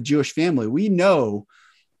mom's side, we have Jewish family. We know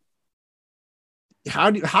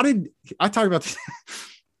how did I talk about this?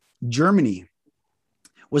 Germany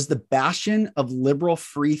was the bastion of liberal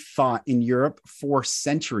free thought in Europe for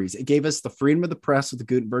centuries. It gave us the freedom of the press with the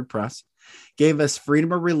Gutenberg Press, gave us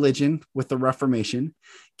freedom of religion with the Reformation,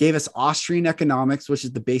 gave us Austrian economics, which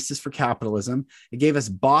is the basis for capitalism. It gave us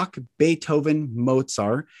Bach, Beethoven,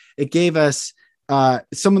 Mozart. It gave us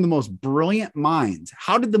some of the most brilliant minds.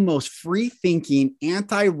 How did the most free-thinking,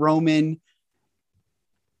 anti-Roman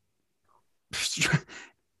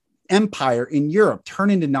empire in Europe turn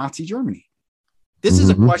into Nazi Germany? This is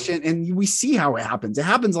a question, and we see how it happens. It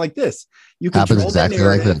happens like this. You control exactly the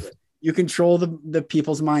narrative, like this. You control the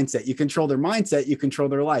people's mindset. You control their mindset. You control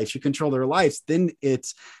their lives. You control their lives. Then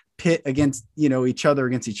it's pit against each other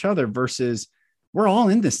against each other versus we're all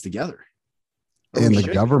in this together. And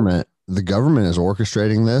the government is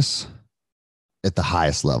orchestrating this at the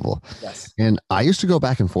highest level. Yes. And I used to go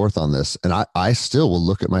back and forth on this, and I still will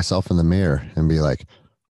look at myself in the mirror and be like,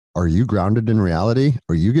 are you grounded in reality?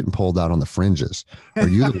 Or are you getting pulled out on the fringes? Are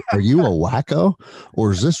you a wacko,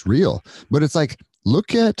 or is this real? But it's like,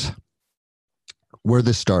 look at where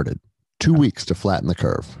this started. 2 weeks to flatten the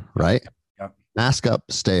curve, right? Yep. Mask up,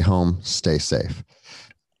 stay home, stay safe.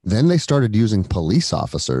 Then they started using police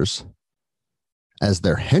officers as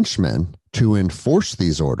their henchmen to enforce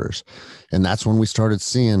these orders. And that's when we started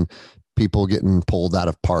seeing people getting pulled out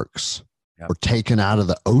of parks or taken out of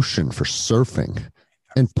the ocean for surfing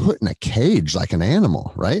and put in a cage like an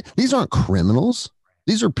animal, right? These aren't criminals.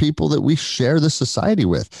 These are people that we share this society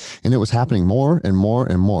with. And it was happening more and more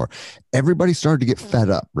and more. Everybody started to get fed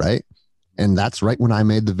up, right? And that's right when I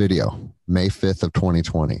made the video, May 5th of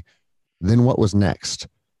 2020. Then what was next?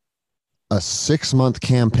 A 6-month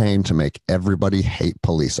campaign to make everybody hate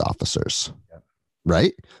police officers,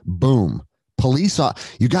 right? Boom.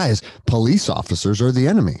 You guys, police officers are the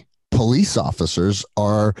enemy. Police officers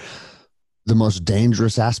are the most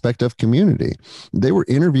dangerous aspect of community. They were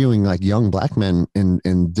interviewing like young black men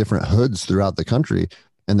in different hoods throughout the country.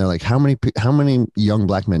 And they're like, how many young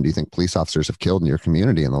black men do you think police officers have killed in your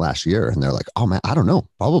community in the last year? And they're like, oh man, I don't know,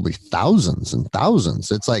 probably thousands and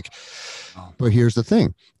thousands. It's like, but here's the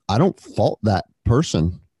thing. I don't fault that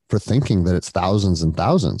person for thinking that it's thousands and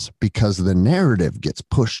thousands, because the narrative gets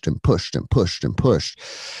pushed and pushed and pushed and pushed.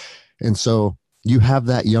 And so you have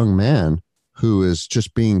that young man who is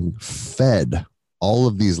just being fed all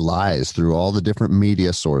of these lies through all the different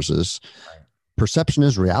media sources. Perception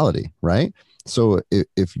is reality, right? So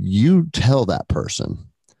if you tell that person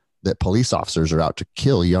that police officers are out to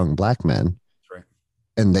kill young black men,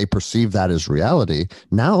 and they perceive that as reality,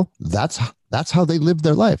 now that's how they live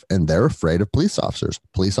their life, and they're afraid of police officers.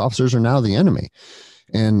 Police officers are now the enemy.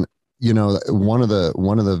 And you know, one of the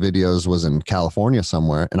videos was in California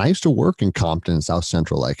somewhere, and I used to work in Compton, South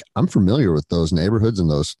Central. Like, I'm familiar with those neighborhoods and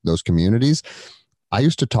those communities. I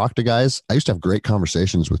used to talk to guys. I used to have great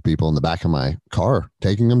conversations with people in the back of my car,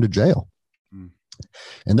 taking them to jail.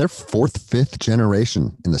 And they're 4th, 5th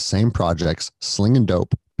generation in the same projects, slinging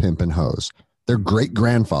dope, pimping hoes. Their great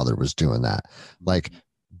grandfather was doing that. Like,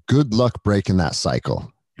 good luck breaking that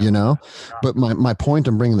cycle, you know? But my point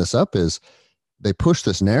in bringing this up is they push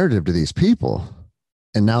this narrative to these people,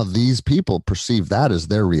 and now these people perceive that as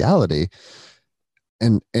their reality.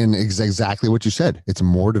 And it's exactly what you said. It's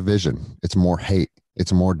more division. It's more hate.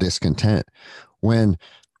 It's more discontent. When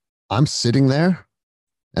I'm sitting there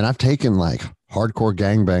and I've taken like hardcore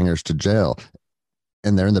gangbangers to jail,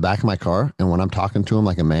 and they're in the back of my car, and when I'm talking to them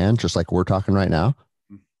like a man, just like we're talking right now,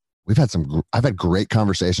 I've had great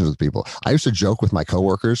conversations with people. I used to joke with my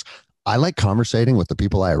coworkers, I like conversating with the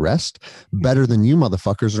people I arrest better than you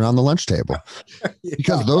motherfuckers around the lunch table.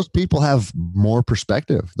 Because those people have more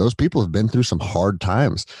perspective. Those people have been through some hard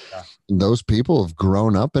times. Those people have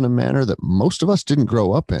grown up in a manner that most of us didn't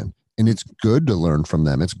grow up in. And it's good to learn from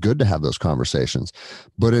them. It's good to have those conversations.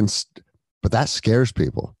 But that scares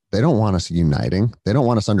people. They don't want us uniting. They don't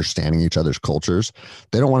want us understanding each other's cultures.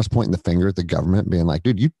 They don't want us pointing the finger at the government being like,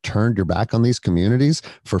 dude, you turned your back on these communities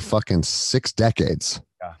for fucking 6 decades.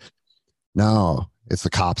 Yeah. No, it's the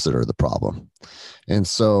cops that are the problem. And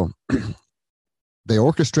so they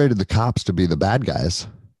orchestrated the cops to be the bad guys.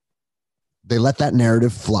 They let that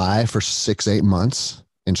narrative fly for 6-8 months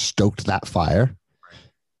and stoked that fire.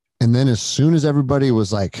 And then as soon as everybody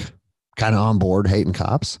was like kind of on board hating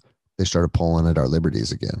cops, they started pulling at our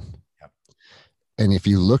liberties again. Yep. And if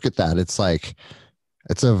you look at that, it's like,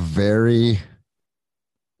 it's a very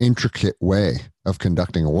intricate way of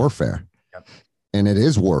conducting a warfare. Yep. And it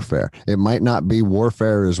is warfare. It might not be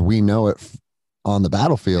warfare as we know it on the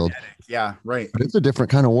battlefield. Yeah, right. But it's a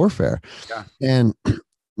different kind of warfare. Yeah. And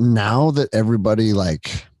now that everybody,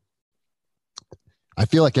 like, I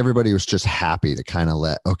feel like everybody was just happy to kind of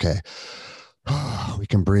we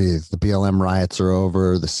can breathe. The BLM riots are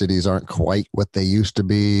over. The cities aren't quite what they used to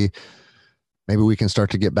be. Maybe we can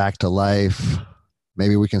start to get back to life.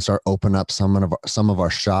 Maybe we can start open up some of our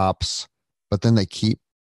shops. But then they keep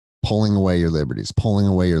pulling away your liberties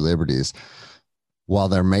while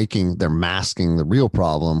they're masking the real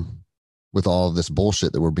problem with all of this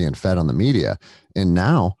bullshit that we're being fed on the media. And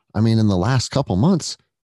now, I mean, in the last couple months,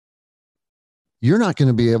 you're not going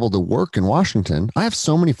to be able to work in Washington. I have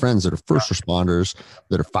so many friends that are first responders,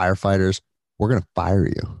 that are firefighters. We're going to fire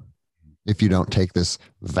you if you don't take this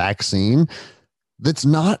vaccine that's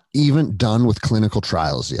not even done with clinical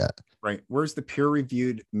trials yet. Right. Where's the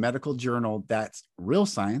peer-reviewed medical journal that's real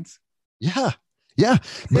science? Yeah. Yeah.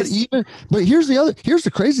 But here's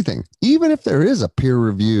the crazy thing. Even if there is a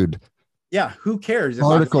peer-reviewed who cares? If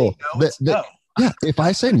article no. Yeah. If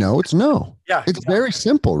I say no, it's no. Yeah. It's very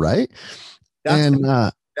simple, right?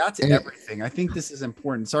 That's everything. I think this is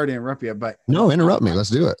important. Sorry to interrupt you, but no, interrupt me. Let's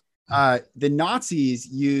do it. The Nazis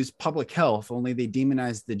used public health, only they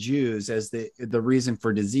demonized the Jews as the reason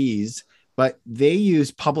for disease. but they use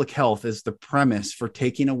public health as the premise for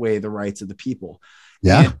taking away the rights of the people.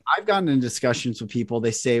 Yeah. And I've gotten in discussions with people. They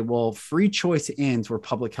say, well, free choice ends where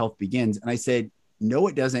public health begins. And I said, no,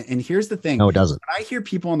 it doesn't. And here's the thing. No, it doesn't. When I hear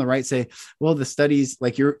people on the right say, well, the studies,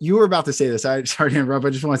 like you were about to say this. I sorry to interrupt. I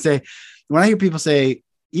just want to say, when I hear people say,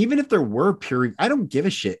 even if there were peer, I don't give a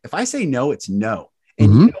shit. If I say no, it's no.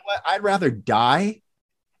 And you know what? I'd rather die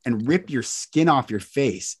and rip your skin off your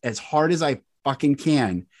face as hard as I fucking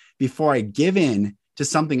can before I give in to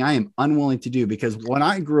something I am unwilling to do. Because when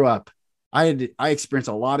I grew up, I experienced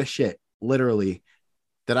a lot of shit, literally,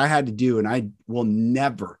 that I had to do. And I will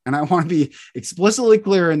never, and I want to be explicitly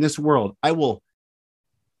clear in this world, I will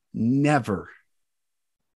never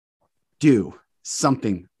do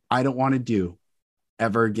something I don't want to do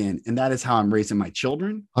ever again. And that is how I'm raising my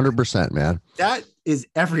children. 100%, man. That is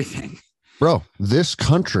everything. Bro, this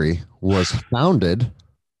country was founded,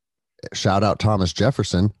 shout out Thomas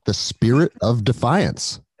Jefferson, the spirit of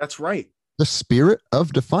defiance. That's right. The spirit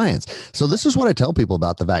of defiance. So this is what I tell people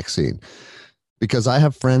about the vaccine, because I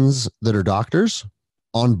have friends that are doctors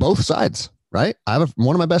on both sides, right? I have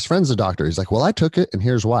one of my best friends, a doctor. He's like, well, I took it and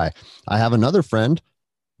here's why. I have another friend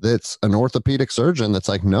that's an orthopedic surgeon that's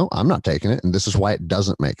like, no, I'm not taking it. And this is why it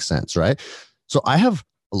doesn't make sense, right? So I have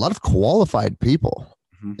a lot of qualified people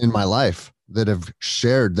in my life that have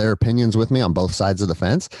shared their opinions with me on both sides of the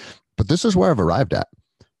fence. But this is where I've arrived at.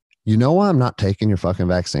 You know why I'm not taking your fucking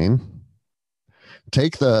vaccine?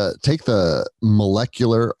 Take the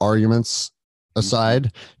molecular arguments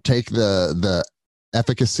aside, take the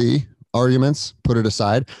efficacy arguments, put it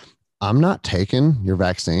aside. I'm not taking your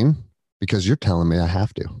vaccine because you're telling me I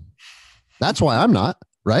have to. That's why I'm not,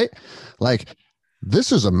 right? Like,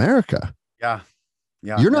 this is America. Yeah.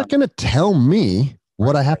 You're not going to tell me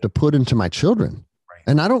what I have to put into my children. Right.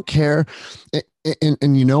 And I don't care.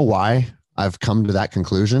 And you know why I've come to that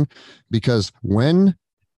conclusion? Because when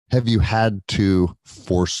have you had to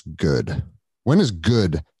force good? When has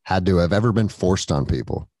good had to have ever been forced on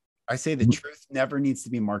people? I say the truth never needs to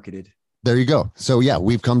be marketed. There you go. So yeah,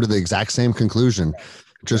 we've come to the exact same conclusion,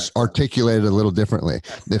 just articulated a little differently.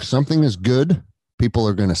 If something is good, people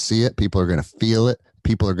are going to see it. People are going to feel it.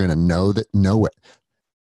 People are going to know it.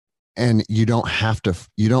 And you don't have to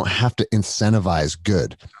incentivize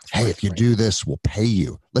good. Hey, if you do this, we'll pay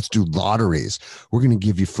you. Let's do lotteries. We're going to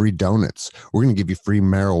give you free donuts. We're going to give you free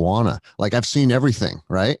marijuana. Like, I've seen everything,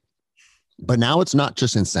 right? But now it's not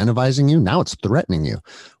just incentivizing you. Now it's threatening you.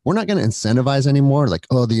 We're not going to incentivize anymore. Like,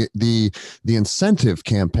 oh, the incentive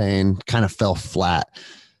campaign kind of fell flat.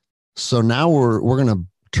 So now we're going to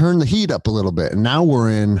turn the heat up a little bit. And now we're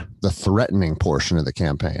in the threatening portion of the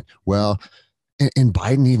campaign. Well, and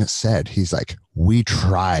Biden even said, he's like, we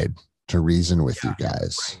tried to reason with you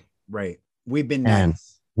guys. Right. We've been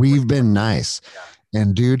nice. We've been nice. Yeah.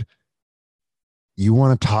 And dude, you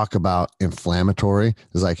want to talk about inflammatory?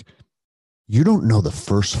 It's like, you don't know the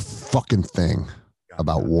first fucking thing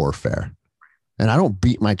about warfare. And I don't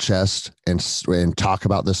beat my chest and talk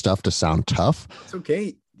about this stuff to sound tough. It's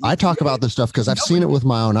okay. I talk about this stuff because I've seen it with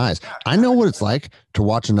my own eyes. I know what it's like to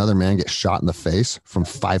watch another man get shot in the face from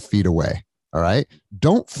 5 feet away. All right.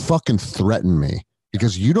 Don't fucking threaten me,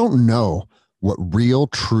 because you don't know what real,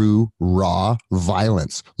 true, raw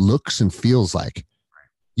violence looks and feels like.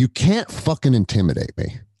 You can't fucking intimidate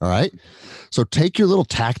me. All right. So take your little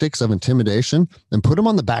tactics of intimidation and put them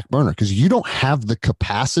on the back burner, because you don't have the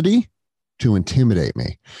capacity to intimidate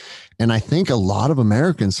me. And I think a lot of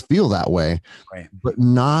Americans feel that way, right, but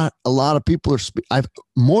not a lot of people are.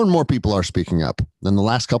 More and more people are speaking up. In the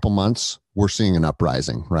last couple months, we're seeing an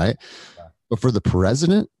uprising, right? Yeah. But for the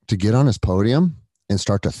president to get on his podium and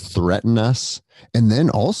start to threaten us, and then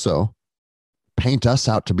also paint us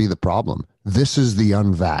out to be the problem. This is the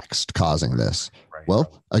unvaxxed causing this. Right.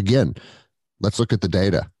 Well, again, let's look at the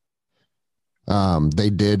data. They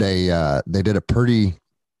did a pretty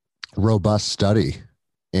robust study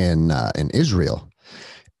in Israel,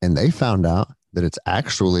 and they found out that it's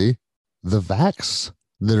actually the vax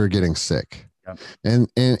that are getting sick. Yep.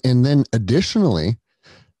 And then additionally,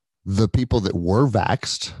 the people that were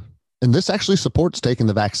vaxxed, and this actually supports taking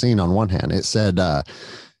the vaccine on one hand. It said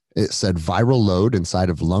viral load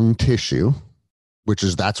inside of lung tissue, which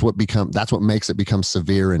is that's what makes it become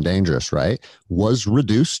severe and dangerous, right? Was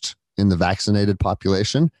reduced in the vaccinated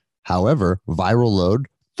population. However, viral load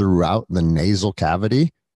throughout the nasal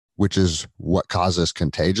cavity, which is what causes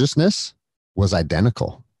contagiousness, was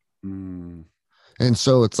identical. Mm. And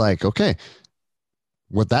so it's like, okay,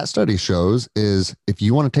 what that study shows is if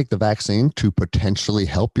you want to take the vaccine to potentially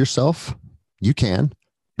help yourself, you can,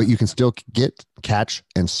 but you can still catch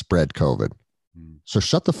and spread COVID. So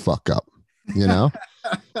shut the fuck up, you know?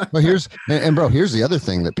 But bro, here's the other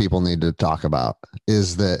thing that people need to talk about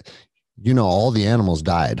is that, all the animals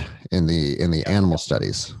died in the animal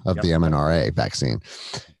studies of the MNRA vaccine,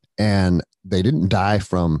 and they didn't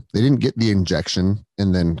get the injection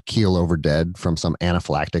and then keel over dead from some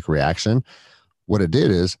anaphylactic reaction. What it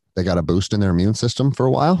did is they got a boost in their immune system for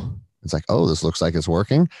a while. It's like, oh, this looks like it's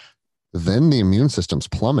working. Then the immune system's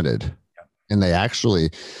plummeted. And they actually,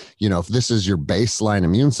 if this is your baseline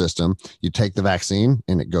immune system, you take the vaccine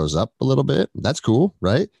and it goes up a little bit. That's cool,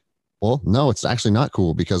 right? Well, no, it's actually not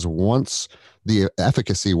cool, because once the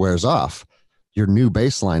efficacy wears off, your new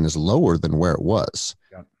baseline is lower than where it was.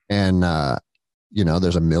 Yeah. And,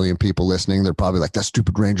 there's a million people listening. They're probably like, that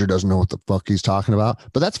stupid Ranger doesn't know what the fuck he's talking about.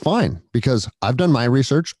 But that's fine, because I've done my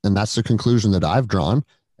research and that's the conclusion that I've drawn.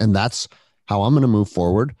 And that's how I'm going to move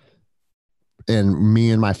forward. And me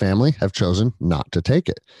and my family have chosen not to take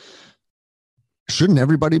it. Shouldn't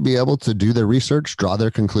everybody be able to do their research, draw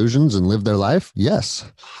their conclusions, and live their life?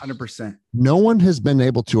 Yes. 100%. No one has been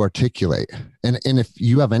able to articulate. And if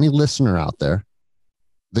you have any listener out there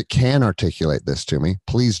that can articulate this to me,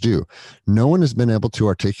 please do. No one has been able to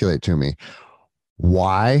articulate to me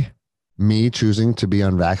why me choosing to be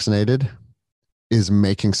unvaccinated is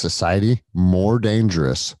making society more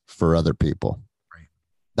dangerous for other people.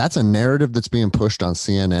 That's a narrative that's being pushed on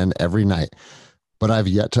CNN every night, but I've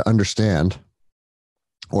yet to understand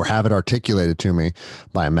or have it articulated to me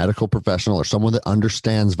by a medical professional or someone that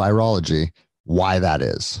understands virology why that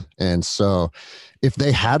is. And so if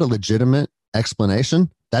they had a legitimate explanation,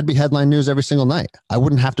 that'd be headline news every single night. I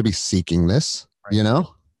wouldn't have to be seeking this, And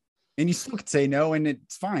you still could say no, and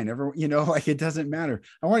it's fine. Everyone, it doesn't matter.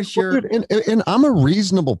 I want to share. Well, dude, and I'm a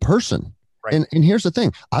reasonable person. Right. And here's the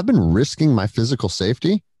thing. I've been risking my physical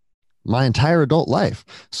safety my entire adult life.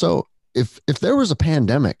 So if there was a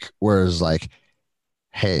pandemic where it's like,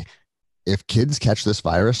 hey, if kids catch this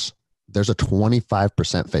virus, there's a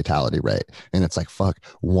 25% fatality rate. And it's like, fuck,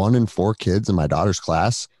 1 in 4 kids in my daughter's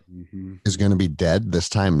class is going to be dead this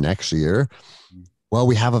time next year. Well,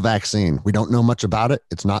 we have a vaccine. We don't know much about it.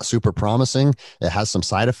 It's not super promising. It has some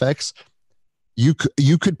side effects. You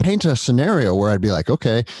could paint a scenario where I'd be like,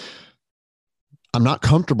 okay, I'm not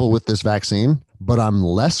comfortable with this vaccine, but I'm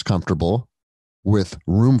less comfortable with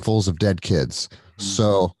roomfuls of dead kids.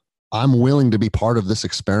 So I'm willing to be part of this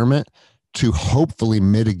experiment to hopefully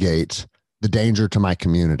mitigate the danger to my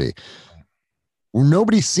community.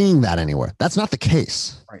 Nobody's seeing that anywhere. That's not the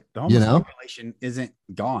case. Right. The homeless population isn't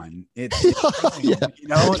gone. It's yeah.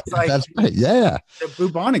 It's like, that's right. Yeah. The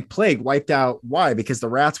bubonic plague wiped out. Why? Because the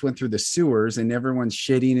rats went through the sewers and everyone's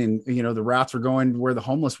shitting, and the rats were going where the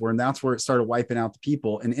homeless were, and that's where it started wiping out the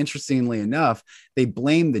people. And interestingly enough, they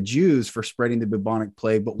blamed the Jews for spreading the bubonic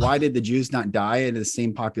plague. But why did the Jews not die in the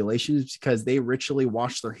same population? It's because they ritually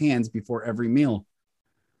washed their hands before every meal.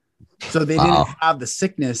 So they didn't have the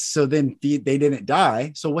sickness. So then they didn't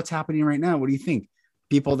die. So what's happening right now? What do you think?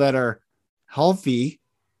 People that are healthy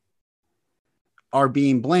are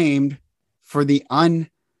being blamed for the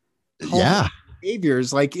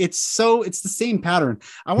behaviors. Like it's the same pattern.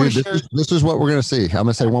 I want to share. This is what we're going to see. I'm going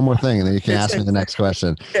to say one more thing, and then you can ask me the next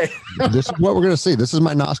question. Okay. This is what we're going to see. This is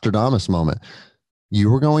my Nostradamus moment.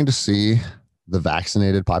 You are going to see the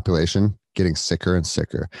vaccinated population getting sicker and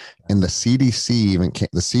sicker. And the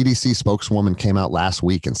CDC spokeswoman came out last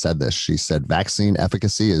week and said this. She said vaccine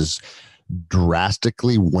efficacy is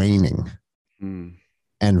drastically waning, and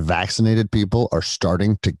vaccinated people are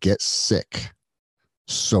starting to get sick.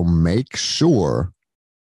 So make sure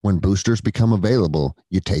when boosters become available,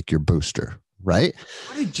 you take your booster, right?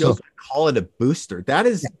 What did Joseph call it, a booster? That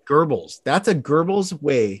is Goebbels. That's a Goebbels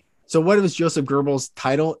way. So what was Joseph Goebbels'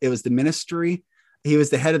 title? It was the ministry. He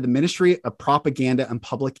was the head of the Ministry of Propaganda and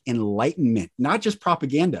Public Enlightenment, not just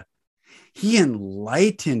propaganda. He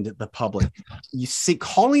enlightened the public. You see,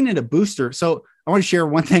 calling it a booster. So I want to share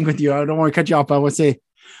one thing with you. I don't want to cut you off. But I want to say,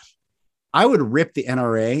 I would rip the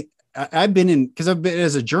NRA. I've been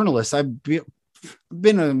as a journalist, I've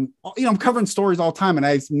been, I'm covering stories all the time. And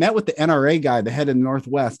I met with the NRA guy, the head of the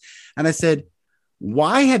Northwest. And I said,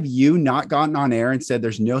 why have you not gotten on air and said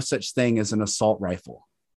there's no such thing as an assault rifle?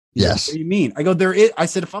 Yes. What do you mean? I go, there is. I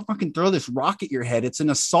said, if I fucking throw this rock at your head, it's an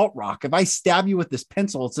assault rock. If I stab you with this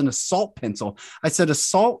pencil, it's an assault pencil. I said,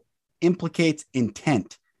 assault implicates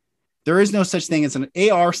intent. There is no such thing as an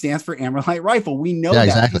AR stands for Armalite rifle. We know that.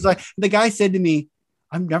 Exactly. Like, the guy said to me,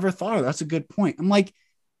 I've never thought of that. That's a good point. I'm like,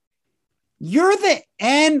 you're the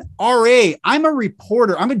NRA. I'm a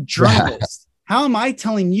reporter. I'm a journalist. How am I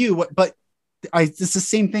telling you what? But it's the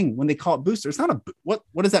same thing when they call it booster. It's not a, what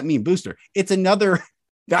does that mean? Booster. It's another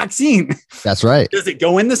vaccine. That's right. Does it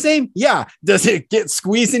go in the same? Yeah. Does it get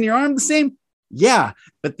squeezed in your arm the same? Yeah,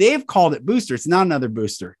 but they've called it booster. It's not another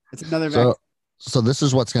booster. It's another vaccine. So this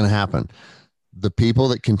is what's going to happen. The people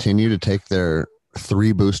that continue to take their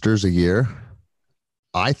 3 boosters a year,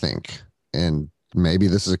 I think, and maybe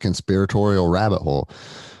this is a conspiratorial rabbit hole,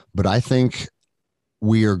 but I think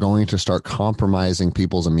we are going to start compromising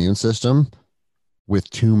people's immune system with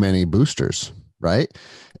too many boosters, right?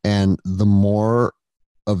 And the more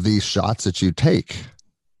of these shots that you take,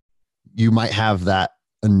 you might have that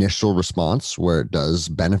initial response where it does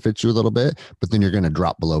benefit you a little bit, but then you're going to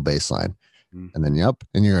drop below baseline. And then,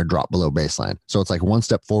 and you're going to drop below baseline. So it's like 1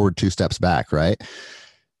 step forward, 2 steps back, right?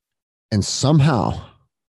 And somehow,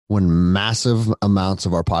 when massive amounts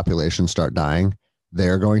of our population start dying,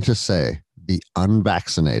 they're going to say the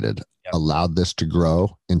unvaccinated allowed this to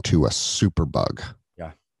grow into a super bug.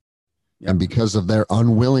 Yeah. And because of their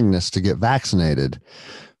unwillingness to get vaccinated,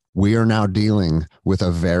 we are now dealing with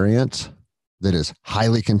a variant that is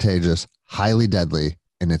highly contagious, highly deadly,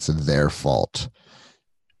 and it's their fault.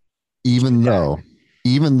 Even though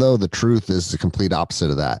the truth is the complete opposite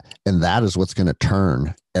of that. And that is what's going to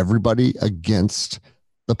turn everybody against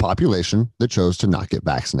the population that chose to not get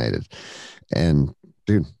vaccinated. And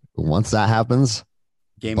dude, once that happens,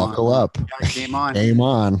 buckle up. Game on. Game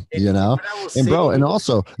on, you know? And bro, and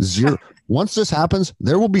also once this happens,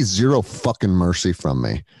 there will be zero fucking mercy from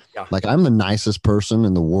me. Yeah. Like, I'm the nicest person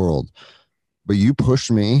in the world, but you push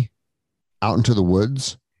me out into the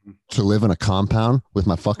woods to live in a compound with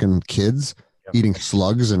my fucking kids, eating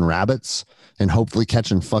slugs and rabbits and hopefully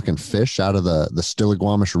catching fucking fish out of the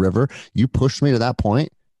Stillaguamish River. You push me to that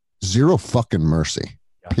point, zero fucking mercy,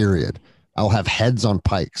 period. I'll have heads on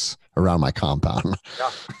pikes around my compound.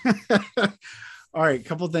 Yeah. All right. A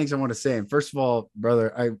couple of things I want to say. And first of all,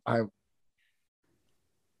 brother, I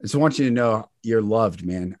just want you to know you're loved,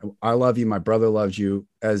 man. I love you. My brother loves you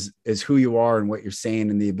as who you are and what you're saying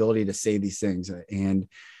and the ability to say these things. And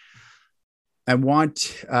I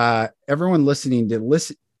want everyone listening to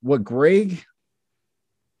listen what Greg,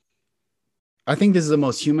 I think this is the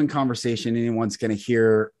most human conversation anyone's going to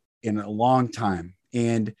hear in a long time.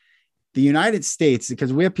 And the United States,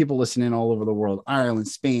 because we have people listening all over the world, Ireland,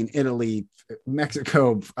 Spain, Italy,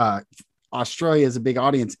 Mexico, Australia is a big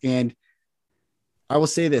audience. And I will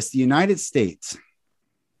say this, the United States,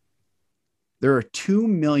 there are 2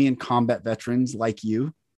 million combat veterans like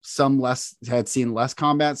you. Some had seen less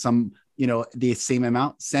combat, some, the same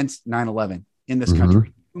amount since 9/11 in this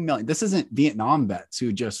country. 2 million. This isn't Vietnam vets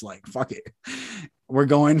who just like, fuck it. We're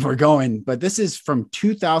going. But this is from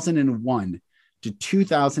 2001 to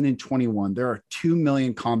 2021. There are 2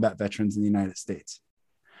 million combat veterans in the United States.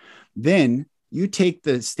 Then you take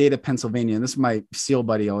the state of Pennsylvania, and this is my SEAL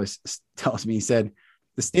buddy always tells me, he said,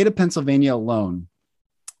 the state of Pennsylvania alone,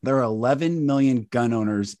 there are 11 million gun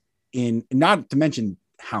owners in, not to mention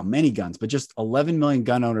how many guns, but just 11 million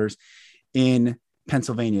gun owners in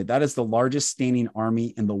Pennsylvania. That is the largest standing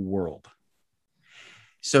army in the world.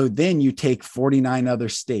 So then you take 49 other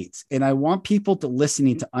states. And I want people to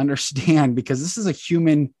listening to understand, because this is a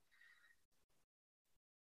human.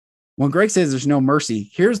 When Greg says there's no mercy,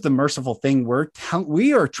 here's the merciful thing.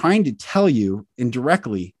 We are trying to tell you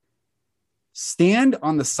indirectly, stand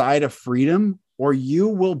on the side of freedom, or you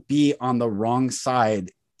will be on the wrong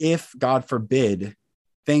side. If, God forbid,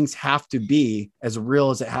 things have to be as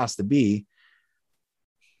real as it has to be,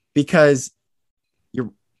 because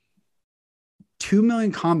you're 2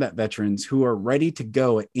 million combat veterans who are ready to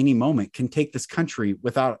go at any moment can take this country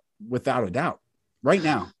without a doubt right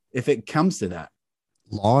now, if it comes to that.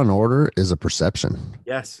 Law and order is a perception.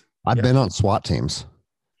 Yes. I've been on SWAT teams.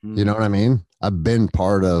 You know what I mean? I've been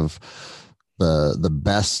part of the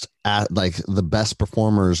best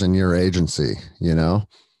performers in your agency,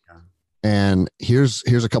 And here's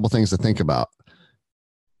a couple things to think about.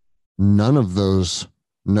 None of those,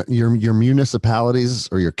 your municipalities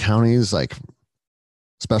or your counties, like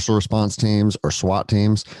special response teams or SWAT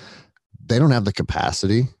teams, they don't have the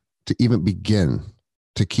capacity to even begin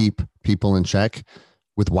to keep people in check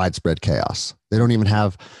with widespread chaos. They don't even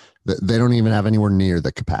have anywhere near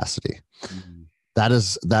the capacity. Mm-hmm. That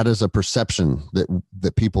is a perception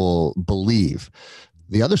that people believe.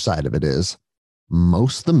 The other side of it is,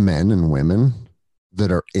 most of the men and women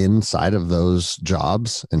that are inside of those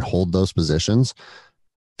jobs and hold those positions,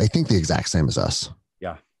 they think the exact same as us.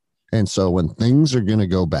 Yeah. And so when things are going to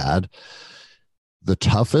go bad, the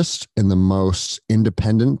toughest and the most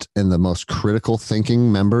independent and the most critical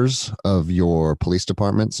thinking members of your police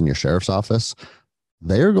departments and your sheriff's office,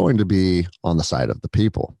 they are going to be on the side of the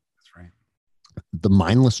people. That's right. the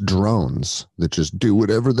mindless drones that just do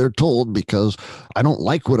whatever they're told because I don't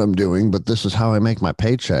like what I'm doing, but this is how I make my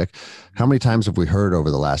paycheck. How many times have we heard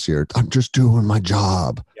over the last year, I'm just doing my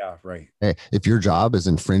job? Yeah, right. Hey, if your job is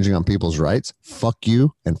infringing on people's rights, fuck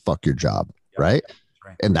you and fuck your job, right?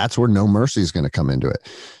 Right. And that's where no mercy is going to come into it.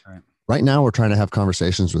 Right now, we're trying to have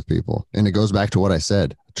conversations with people. And it goes back to what I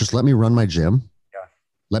said. Just let me run my gym. Yeah.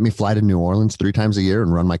 Let me fly to New Orleans 3 times a year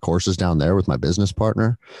and run my courses down there with my business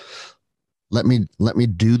partner. Let me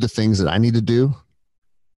do the things that I need to do.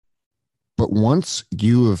 But once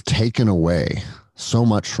you have taken away so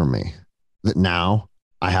much from me that now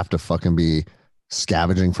I have to fucking be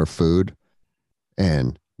scavenging for food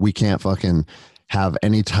and we can't fucking have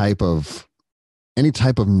any type of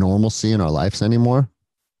normalcy in our lives anymore,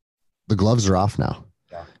 the gloves are off now.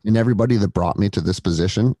 Yeah. And everybody that brought me to this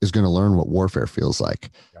position is going to learn what warfare feels like.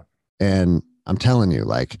 Yeah. And I'm telling you,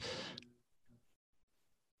 like,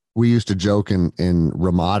 we used to joke in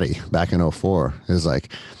Ramadi back in 2004 is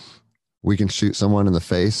like, we can shoot someone in the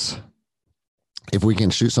face. If we can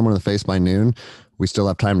shoot someone in the face by noon, we still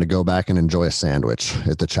have time to go back and enjoy a sandwich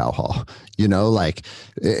at the chow hall. You know, like,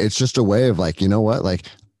 it's just a way of like, you know what? Like,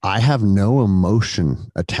 I have no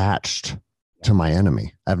emotion attached to my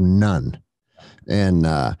enemy. I have none. And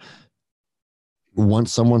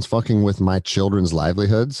once someone's fucking with my children's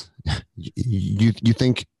livelihoods, you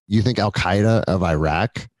think Al Qaeda of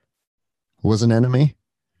Iraq was an enemy?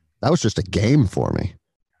 That was just a game for me.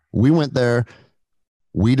 We went there.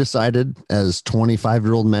 We decided as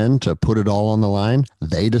 25-year-old men to put it all on the line.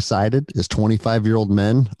 They decided as 25-year-old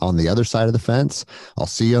men on the other side of the fence. I'll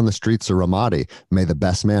see you on the streets of Ramadi. May the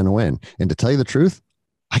best man win. And to tell you the truth,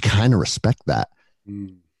 I kind of respect that.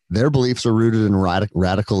 Their beliefs are rooted in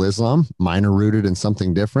radical Islam. Mine are rooted in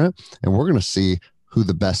something different. And we're going to see who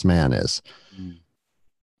the best man is.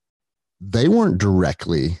 They weren't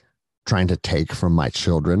directly trying to take from my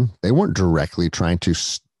children. They weren't directly trying to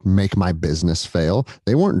make my business fail.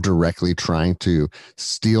 They weren't directly trying to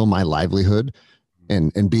steal my livelihood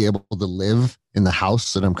and be able to live in the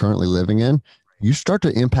house that I'm currently living in. You start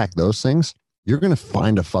to impact those things, you're going to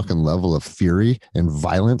find a fucking level of fury and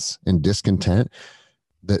violence and discontent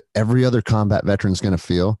that every other combat veteran is going to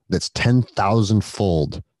feel that's 10,000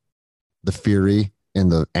 fold the fury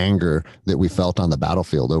and the anger that we felt on the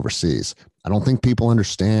battlefield overseas. I don't think people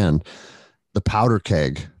understand the powder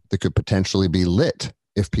keg that could potentially be lit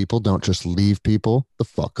if people don't just leave people the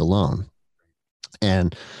fuck alone.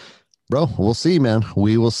 And bro, we'll see, man.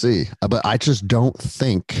 We will see. But I just don't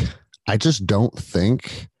think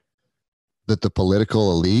that the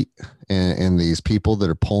political elite and these people that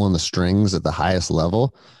are pulling the strings at the highest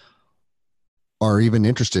level are even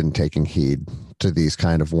interested in taking heed to these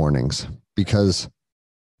kind of warnings because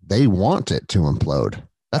they want it to implode.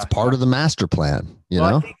 That's part of the master plan, you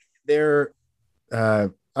know? I think they're,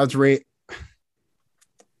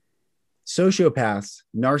 sociopaths,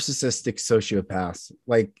 narcissistic sociopaths,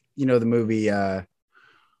 like, you know, the movie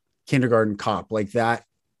Kindergarten Cop, like that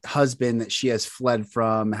husband that she has fled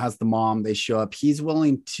from, has the mom, they show up. He's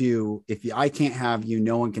willing to, I can't have you,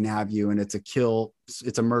 no one can have you. And it's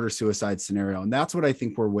a murder suicide scenario. And that's what I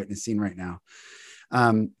think we're witnessing right now.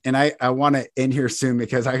 And I want to end here soon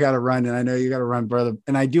because I got to run and I know you got to run, brother.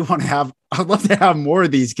 And I'd love to have more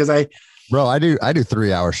of these because I do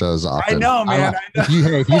 3-hour shows often. I know, man.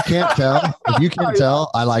 If you can't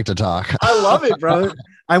tell, I like to talk. I love it, brother.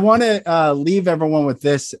 I want to leave everyone with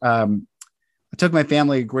this. I took my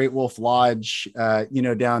family to Great Wolf Lodge,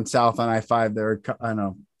 down south on I-5 there,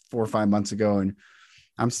 4 or 5 months ago. And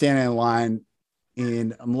I'm standing in line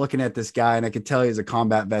and I'm looking at this guy and I could tell he's a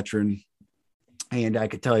combat veteran and I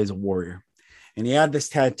could tell he's a warrior. And he had this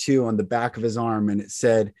tattoo on the back of his arm and it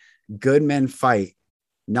said, "Good men fight,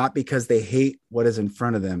 not because they hate what is in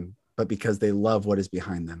front of them, but because they love what is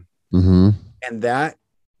behind them." Mm-hmm. And that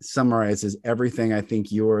summarizes everything I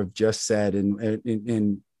think you have just said,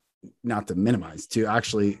 and not to minimize, to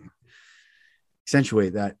actually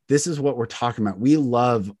accentuate that this is what we're talking about. We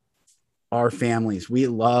love our families. We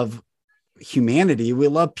love humanity. We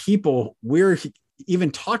love people. We're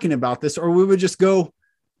even talking about this, or you would just go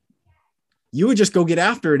get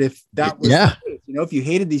after it if that was the case. If you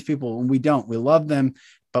hated these people, and we don't, we love them,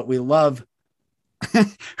 but we love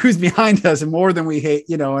who's behind us and more than we hate,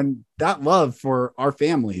 and that love for our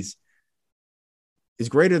families is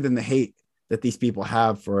greater than the hate that these people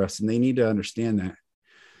have for us. And they need to understand that.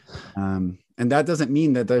 And that doesn't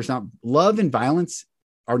mean that there's not love and violence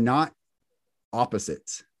are not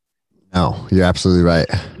opposites. No, you're absolutely right.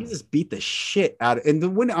 Jesus beat the shit out of,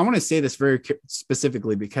 and when I want to say this very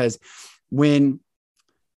specifically, because when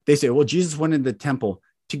they say, well, Jesus went into the temple,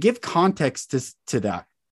 to give context to that,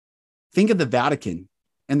 Think of the Vatican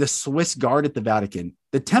and the Swiss guard at the Vatican.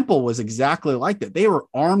 The temple was exactly like that. They were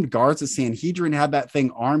armed guards. The Sanhedrin had that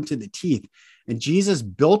thing armed to the teeth. And Jesus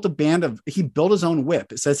built he built his own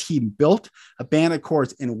whip. It says he built a band of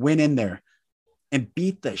cords and went in there and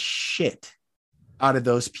beat the shit out of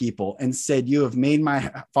those people and said, you have made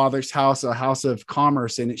my Father's house a house of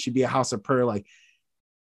commerce and it should be a house of prayer. Like,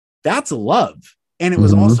 that's love. And it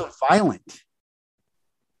was also violent.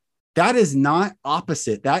 That is not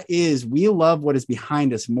opposite. That is, we love what is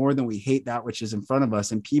behind us more than we hate that which is in front of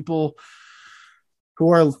us. And people who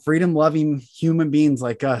are freedom loving human beings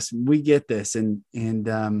like us, we get this. And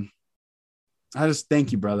I just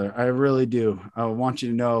thank you, brother. I really do. I want you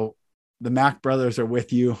to know the Mack brothers are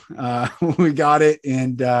with you. We got it.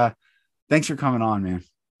 And thanks for coming on, man.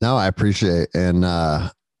 No, I appreciate it. And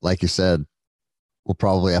like you said, we'll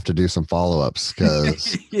probably have to do some follow-ups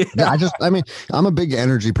because I'm a big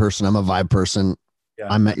energy person. I'm a vibe person. Yeah.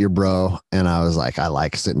 I met your bro and I was like, I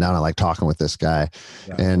like sitting down. I like talking with this guy.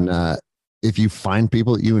 Yeah. And if you find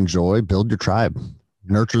people that you enjoy, build your tribe,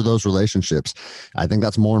 nurture those relationships. I think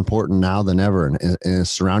that's more important now than ever. And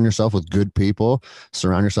surround yourself with good people,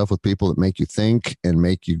 surround yourself with people that make you think and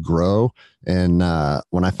make you grow. And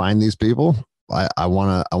when I find these people, I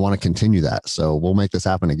want to continue that. So we'll make this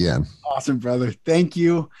happen again. Awesome, brother. Thank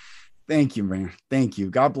you. Thank you, man. Thank you.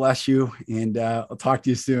 God bless you. And I'll talk to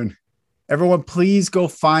you soon. Everyone, please go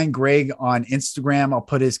find Greg on Instagram. I'll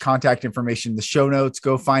put his contact information in the show notes.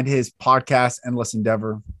 Go find his podcast, Endless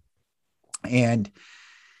Endeavor. And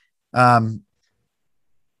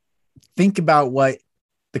think about what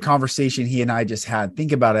the conversation he and I just had.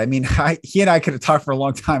 Think about it. I mean, he and I could have talked for a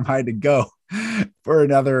long time. I had to go for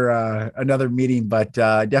another meeting, but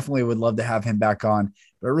definitely would love to have him back on.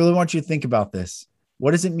 But I really want you to think about this.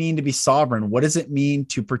 What does it mean to be sovereign? What does it mean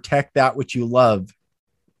to protect that which you love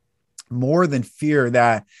more than fear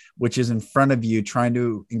that which is in front of you trying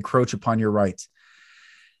to encroach upon your rights?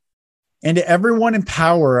 And to everyone in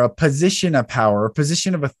power, a position of power, a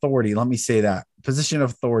position of authority, let me say that, position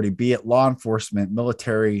of authority, be it law enforcement,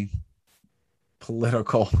 military,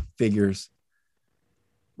 political figures.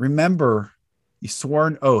 Remember, you swore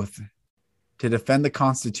an oath to defend the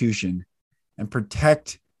Constitution and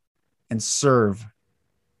protect and serve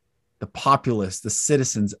the populace, the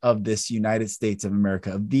citizens of this United States of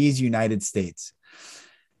America, of these United States.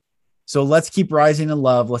 So let's keep rising in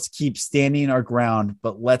love. Let's keep standing our ground,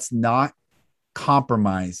 but let's not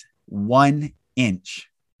compromise 1 inch.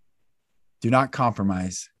 Do not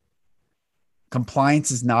compromise. Compliance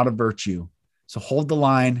is not a virtue. So hold the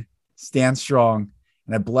line, stand strong,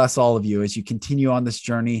 and I bless all of you as you continue on this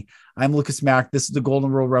journey. I'm Lucas Mack. This is the Golden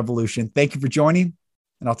Rule Revolution. Thank you for joining,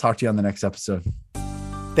 and I'll talk to you on the next episode.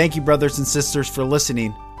 Thank you, brothers and sisters, for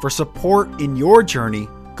listening. For support in your journey,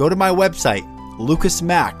 go to my website,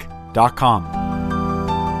 lucasmack.com.